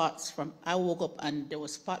had spots from, I woke up and there were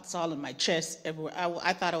spots all in my chest, everywhere.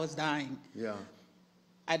 I thought I was dying. Yeah.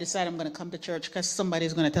 I decided I'm going to come to church because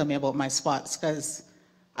somebody's going to tell me about my spots. Because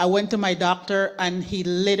I went to my doctor and he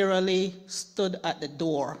literally stood at the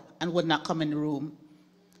door and would not come in the room.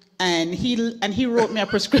 And he wrote me a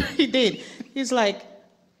prescription. He did. He's like,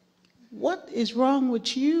 "What is wrong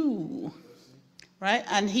with you?" Right?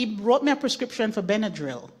 And he wrote me a prescription for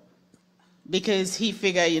Benadryl because he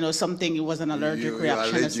figured, something, it was an allergic You're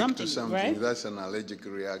reaction allergic or something, to something. right? That's an allergic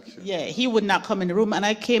reaction. Yeah, he would not come in the room. And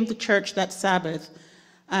I came to church that Sabbath,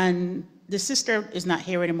 and the sister is not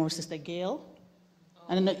here anymore, Sister Gail.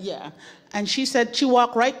 And yeah, and she said, she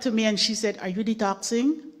walked right to me and she said, "Are you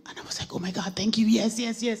detoxing?" And I was like, "Oh my God, thank you, yes,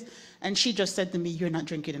 yes, yes." And she just said to me, "You're not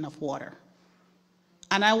drinking enough water."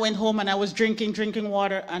 And I went home and I was drinking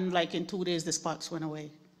water, and like in 2 days, the spots went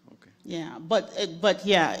away. Okay.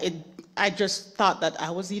 Yeah, I just thought that I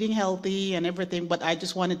was eating healthy and everything, but I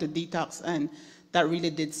just wanted to detox, and that really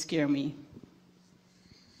did scare me.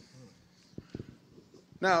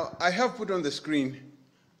 Now, I have put on the screen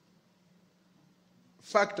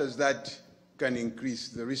factors that can increase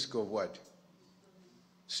the risk of what?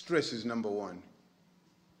 Stress is number one.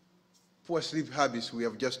 Poor sleep habits, we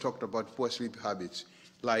have just talked about poor sleep habits,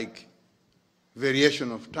 like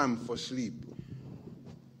variation of time for sleep.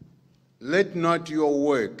 Let not your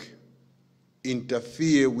work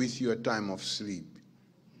interfere with your time of sleep.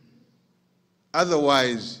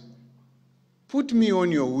 Otherwise, put me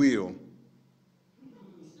on your wheel.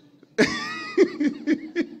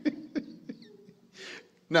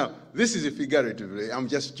 Now, this is a figuratively, I'm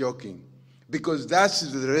just joking, because that's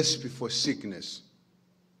the recipe for sickness.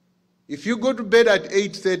 If you go to bed at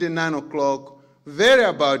 8:30, 9 o'clock, vary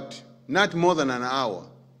about not more than an hour.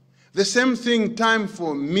 The same thing, time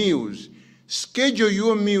for meals. Schedule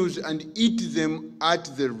your meals and eat them at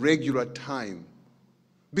the regular time,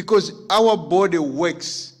 because our body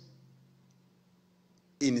works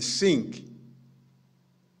in sync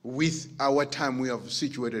with our time we have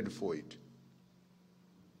situated for it.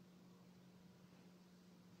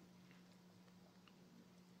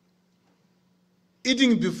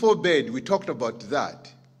 Eating before bed, we talked about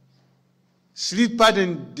that. Sleep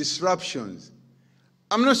pattern disruptions.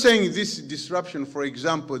 I'm not saying this disruption, for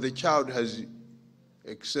example, the child has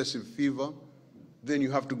excessive fever, then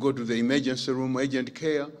you have to go to the emergency room, urgent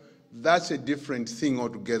care. That's a different thing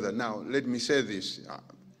altogether. Now, let me say this.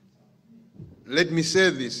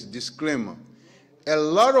 Disclaimer. A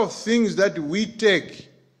lot of things that we take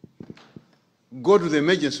go to the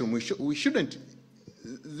emergency room. We shouldn't.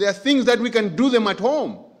 There are things that we can do them at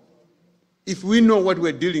home if we know what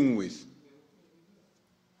we're dealing with.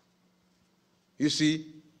 You see?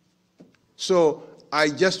 So I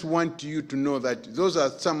just want you to know that those are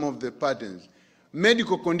some of the patterns.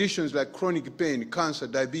 Medical conditions like chronic pain, cancer,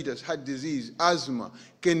 diabetes, heart disease, asthma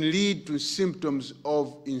can lead to symptoms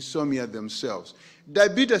of insomnia themselves.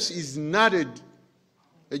 Diabetes is not a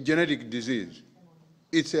genetic disease.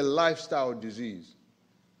 It's a lifestyle disease.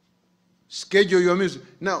 Schedule your meals.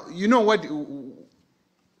 Now, you know what?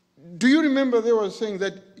 Do you remember they were saying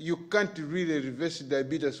that you can't really reverse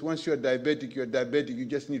diabetes? Once you're diabetic, you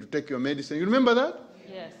just need to take your medicine. You remember that?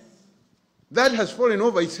 Yes. That has fallen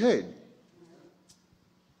over its head.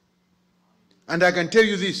 And I can tell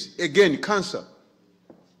you this, again, cancer.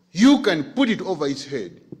 You can put it over its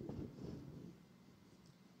head.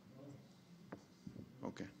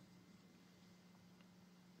 Okay.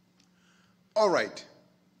 All right.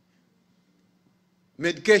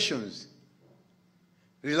 Medications.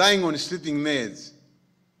 Relying on sleeping meds.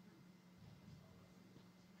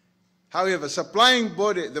 However, supplying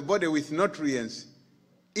the body with nutrients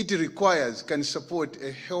it requires can support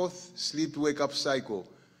a health sleep wake-up cycle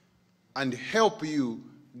and help you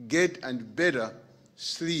get and better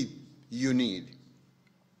sleep you need.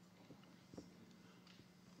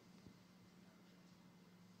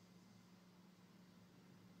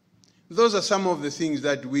 Those are some of the things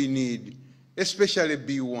that we need, especially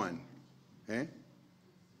B1. Eh?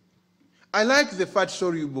 I like the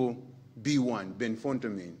fat-soluble B1,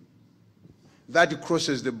 benfontamine. that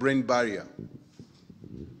crosses the brain barrier.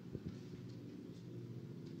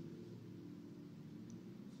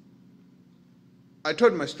 I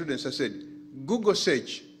told my students, I said, Google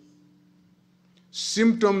search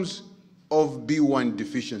symptoms of B1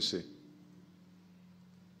 deficiency.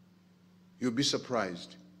 You'll be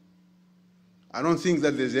surprised. I don't think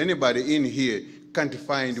that there's anybody in here can't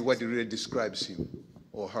find what really describes him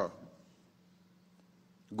or her.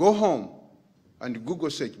 Go home and Google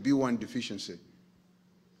search B1 deficiency.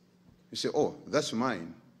 You say, oh, that's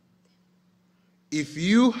mine. If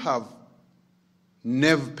you have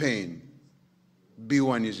nerve pain,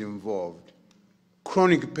 B1 is involved.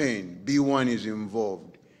 Chronic pain, B1 is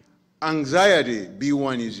involved. Anxiety,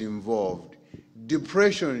 B1 is involved.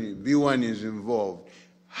 Depression, B1 is involved.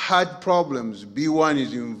 Heart problems, B1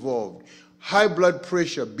 is involved. High blood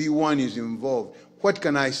pressure, B1 is involved. What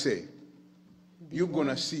can I say? You're going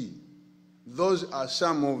to see. Those are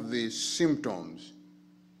some of the symptoms.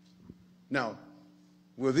 Now,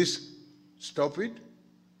 will this stop it?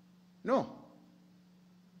 No.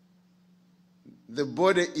 The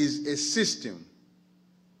body is a system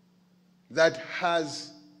that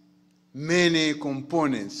has many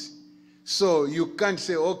components. So you can't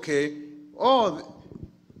say, okay, oh,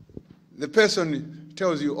 the person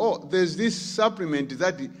tells you, oh, there's this supplement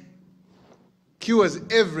that cures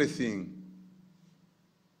everything.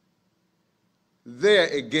 There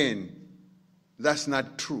again, that's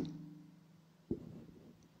not true.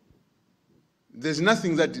 There's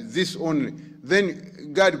nothing that this only,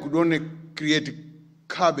 then God could only create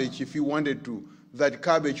cabbage if he wanted to. That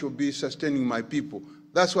cabbage will be sustaining my people.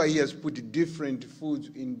 That's why he has put different foods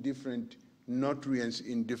in different nutrients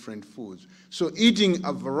in different foods. So eating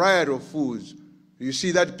a variety of foods, you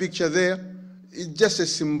see that picture there? It's just a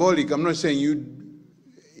symbolic. I'm not saying you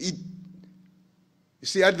eat. You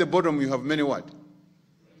see at the bottom you have many what?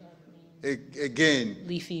 Again.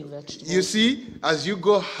 Leafy vegetables. You see, as you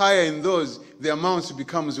go higher in those, the amounts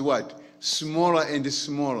becomes what? Smaller and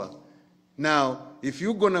smaller. Now, if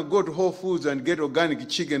you're going to go to Whole Foods and get organic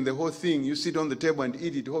chicken, the whole thing, you sit on the table and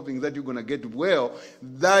eat it hoping that you're going to get well,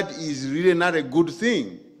 that is really not a good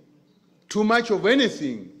thing. Too much of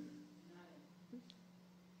anything.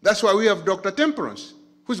 That's why we have Dr. Temperance,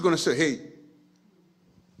 who's going to say, hey,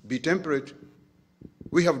 be temperate.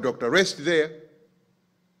 We have Dr. Rest there.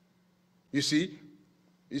 You see,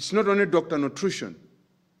 it's not only Dr. Nutrition.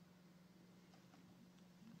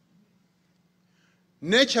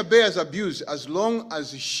 Nature bears abuse as long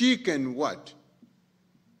as she can what?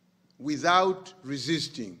 Without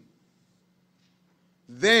resisting.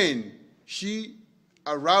 Then she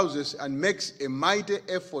arouses and makes a mighty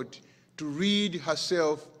effort to rid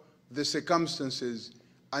herself the circumstances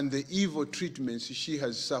and the evil treatments she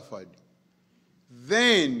has suffered.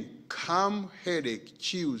 Then come headache,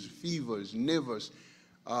 chills, fevers, nervous,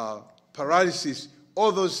 paralysis,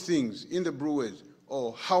 all those things in the brewers.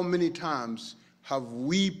 Oh, how many times have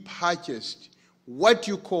we purchased what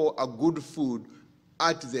you call a good food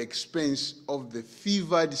at the expense of the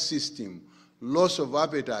fevered system, loss of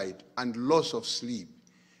appetite, and loss of sleep,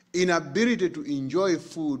 inability to enjoy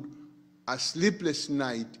food, a sleepless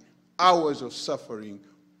night, hours of suffering,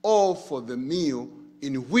 all for the meal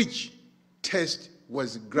in which taste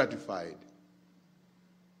was gratified.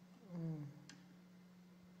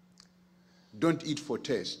 Don't eat for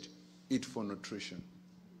taste, eat for nutrition.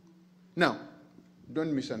 Now,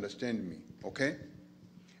 don't misunderstand me, okay?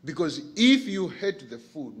 Because if you hate the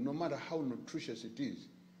food, no matter how nutritious it is,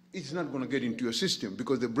 it's not going to get into your system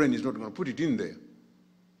because the brain is not going to put it in there.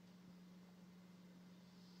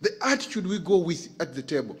 The attitude we go with at the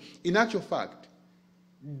table, in actual fact,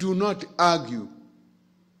 do not argue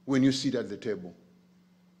when you sit at the table.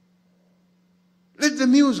 Let the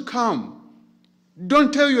meals come.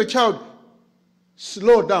 Don't tell your child,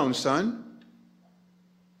 slow down, son.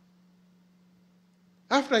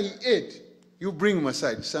 After he ate, you bring him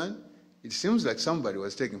aside. Son, it seems like somebody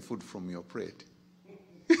was taking food from your plate.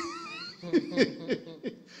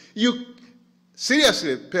 You,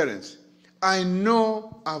 seriously, parents, I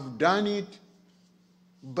know I've done it,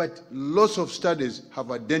 but lots of studies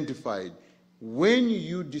have identified when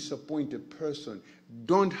you disappoint a person,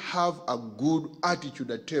 don't have a good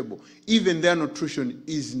attitude at table, even their nutrition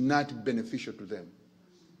is not beneficial to them.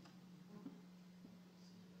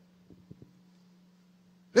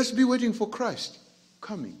 Let's be waiting for Christ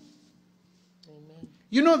coming. Amen.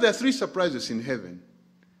 You know there are 3 surprises in heaven.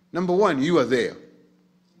 Number 1, you are there.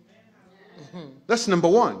 That's number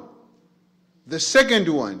 1. The second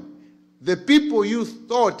one, the people you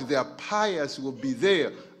thought they are pious will be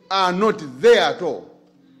there are not there at all.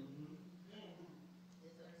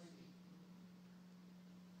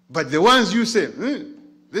 But the ones you say,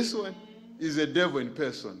 this one is a devil in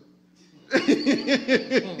person.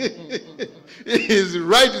 It is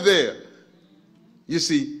right there. You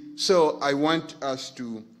see, so I want us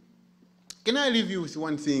to, can I leave you with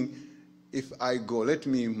one thing? If I go, let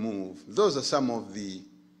me move. Those are some of the,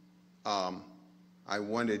 I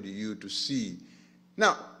wanted you to see.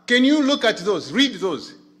 Now, can you look at those? Read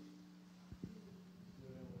those.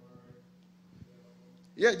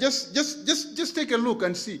 Yeah, just take a look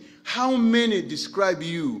and see how many describe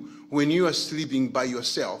you when you are sleeping by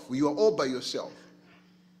yourself. You are all by yourself.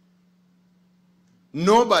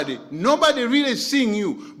 Nobody really seeing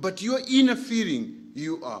you, but your inner feeling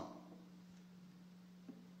you are.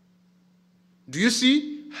 Do you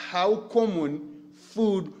see how common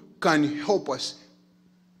food can help us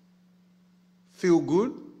feel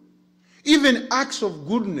good? Even acts of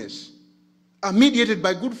goodness are mediated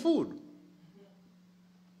by good food.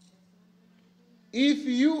 If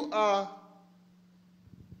you are,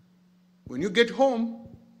 when you get home,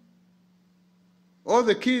 all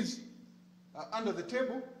the kids are under the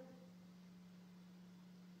table,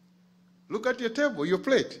 look at your table, your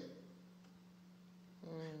plate.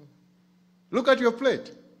 Look at your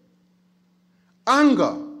plate.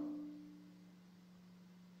 Anger.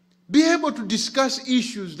 Be able to discuss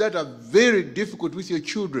issues that are very difficult with your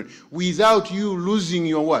children without you losing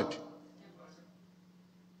your what?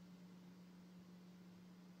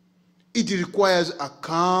 It requires a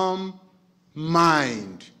calm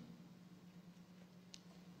mind.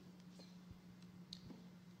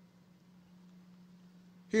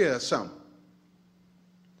 Here are some.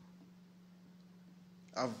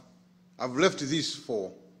 I've left this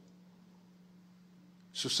for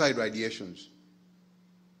suicidal ideations.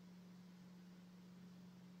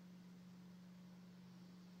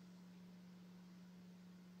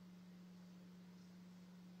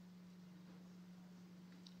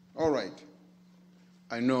 All right.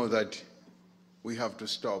 I know that we have to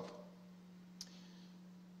stop.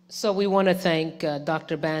 So we want to thank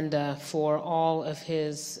Dr. Banda for all of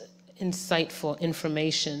his insightful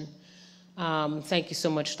information. Thank you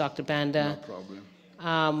so much, Dr. Banda. No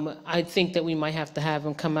problem. I think that we might have to have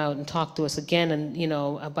him come out and talk to us again, and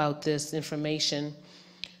about this information.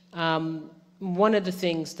 One of the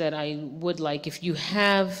things that I would like, if you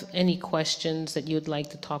have any questions that you'd like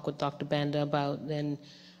to talk with Dr. Banda about, then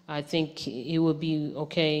I think it would be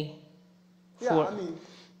okay. Yeah, I mean,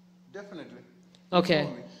 definitely. Okay.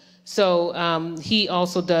 So he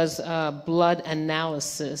also does blood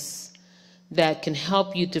analysis that can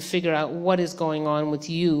help you to figure out what is going on with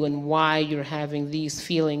you and why you're having these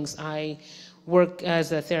feelings. I work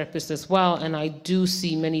as a therapist as well, and I do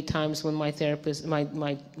see many times when my therapist,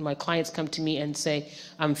 my clients come to me and say,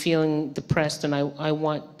 I'm feeling depressed and I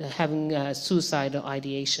want having suicidal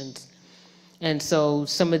ideations. And so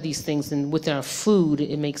some of these things, and with our food,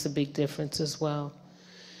 it makes a big difference as well.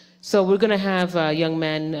 So we're going to have a young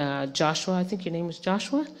man, Joshua, I think your name is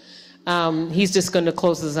Joshua. He's just going to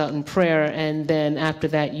close us out in prayer, and then after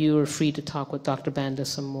that, you are free to talk with Dr. Banda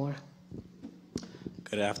some more.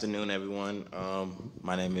 Good afternoon, everyone.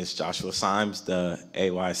 My name is Joshua Symes, the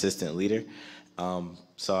AY Assistant Leader.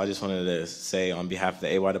 So I just wanted to say on behalf of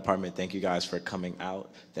the AY Department, thank you guys for coming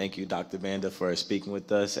out. Thank you, Dr. Banda, for speaking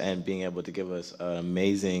with us and being able to give us an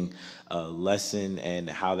amazing lesson and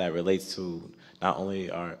how that relates to not only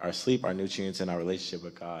our sleep, our nutrients, and our relationship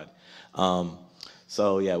with God.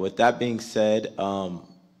 So yeah, with that being said,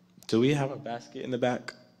 do we have a basket in the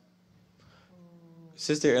back?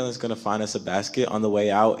 Sister Erin's going to find us a basket on the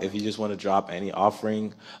way out if you just want to drop any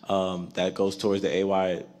offering that goes towards the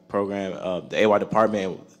AY program. The AY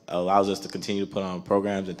department allows us to continue to put on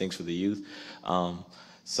programs and things for the youth.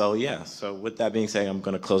 So with that being said, I'm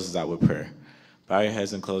going to close this out with prayer. Bow your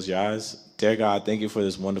heads and close your eyes. Dear God, thank you for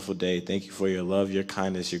this wonderful day. Thank you for your love, your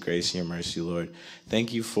kindness, your grace, and your mercy, Lord.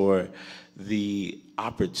 Thank you for the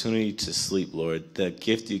opportunity to sleep, Lord, the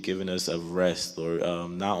gift you've given us of rest, Lord,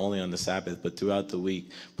 not only on the Sabbath, but throughout the week.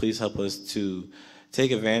 Please help us to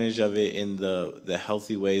take advantage of it in the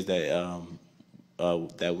healthy ways that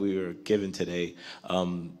that we were given today.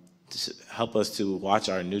 Help us to watch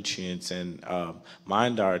our nutrients and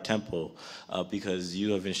mind our temple, because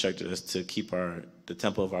you have instructed us to keep the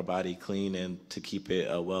temple of our body clean and to keep it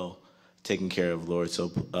well taken care of, Lord.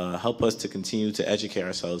 So help us to continue to educate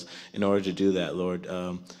ourselves in order to do that, Lord.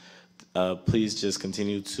 Please just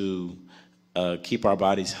continue to keep our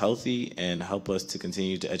bodies healthy and help us to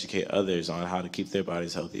continue to educate others on how to keep their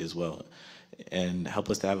bodies healthy as well. And help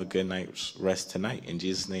us to have a good night's rest tonight. In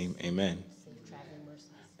Jesus' name, amen.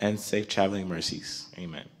 And safe traveling mercies.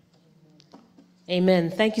 Amen. Amen.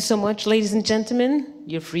 Thank you so much, ladies and gentlemen.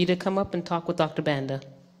 You're free to come up and talk with Dr. Banda.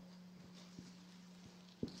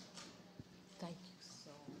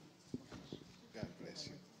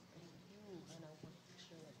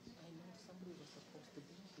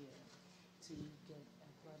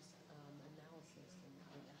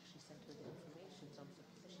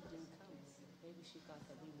 maybe she thought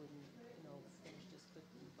that we wouldn't, finish this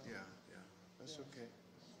quickly, but. Yeah, that's Yes. okay.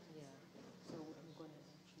 Yeah, so I'm going to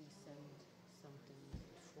actually send something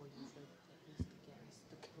for you for at least to get us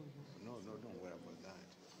to come in. No, don't worry about that.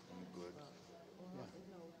 I'm good. Well, I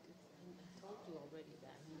told you already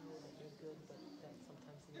that, that you're good, but that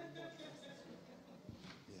sometimes the Lord blesses you.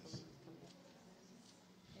 Yes. Come here.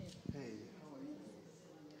 Hey.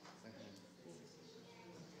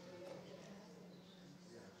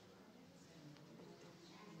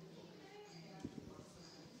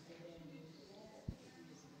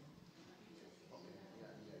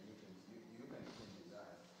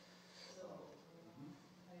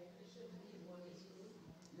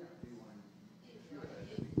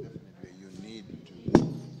 Definitely, you need to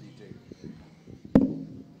retake.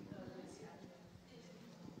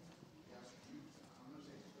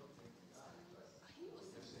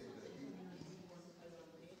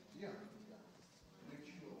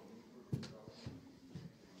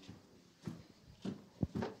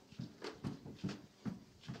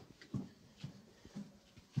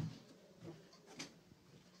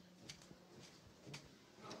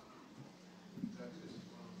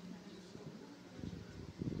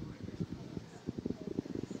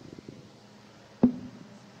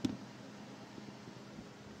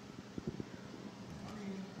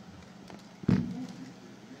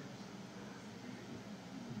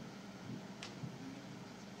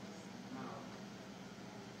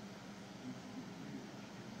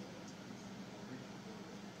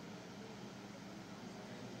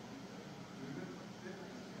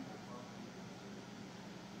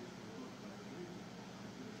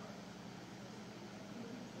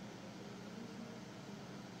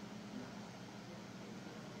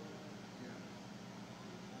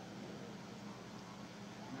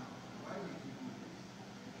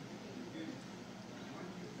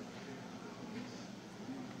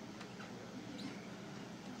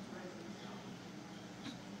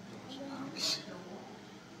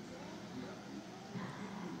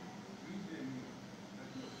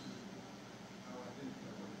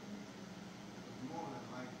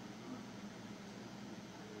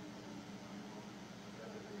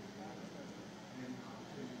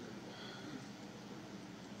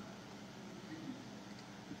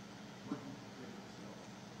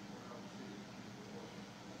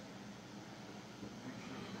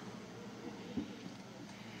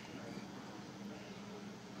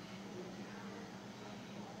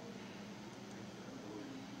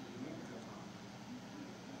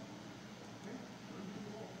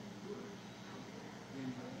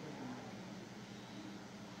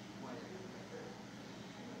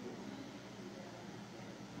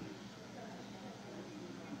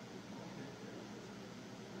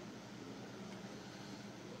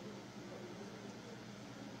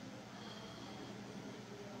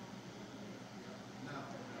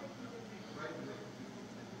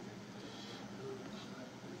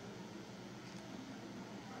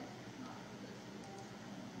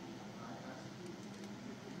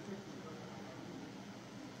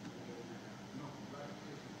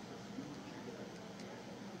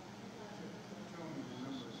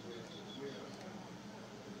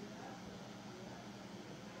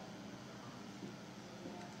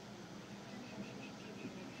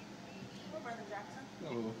 Brother Jackson.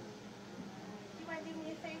 Hello. Do you mind doing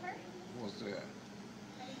me a favor? What's that?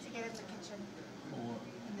 I need to get in the kitchen, For what?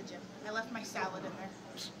 in the gym. I left my salad in there.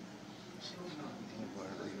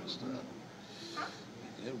 Everybody leaving stuff. Huh?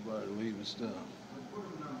 Everybody leaving stuff.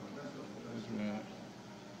 Yes, man.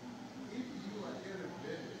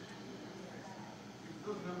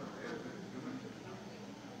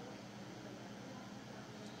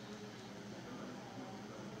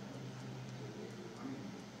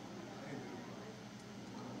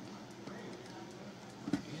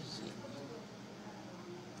 Is it?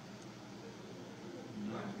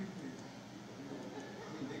 No.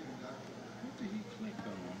 What did he click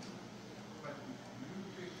on?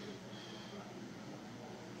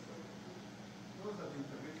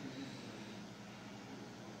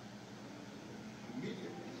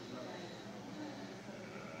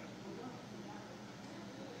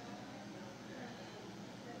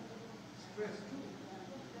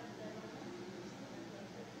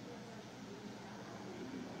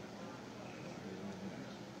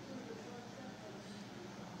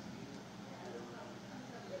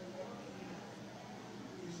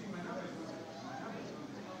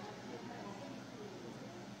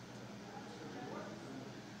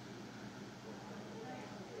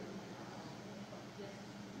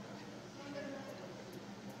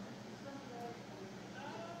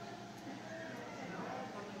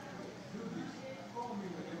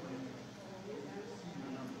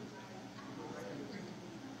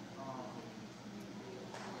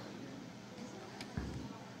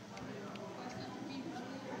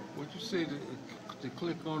 What you say to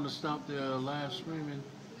click on to stop the live streaming?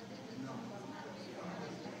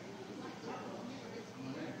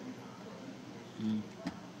 Mm.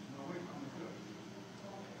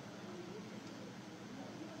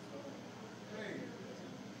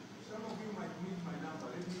 Some of you might need my number.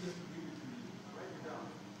 Let me just give it to you. Write it down.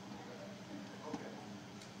 Okay.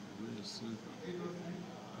 Real simple.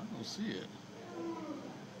 I don't see it.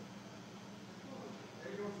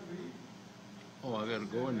 803. Oh, I gotta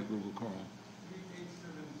go into Google Chrome.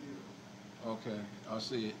 3870. Okay, I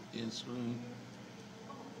see it in stream.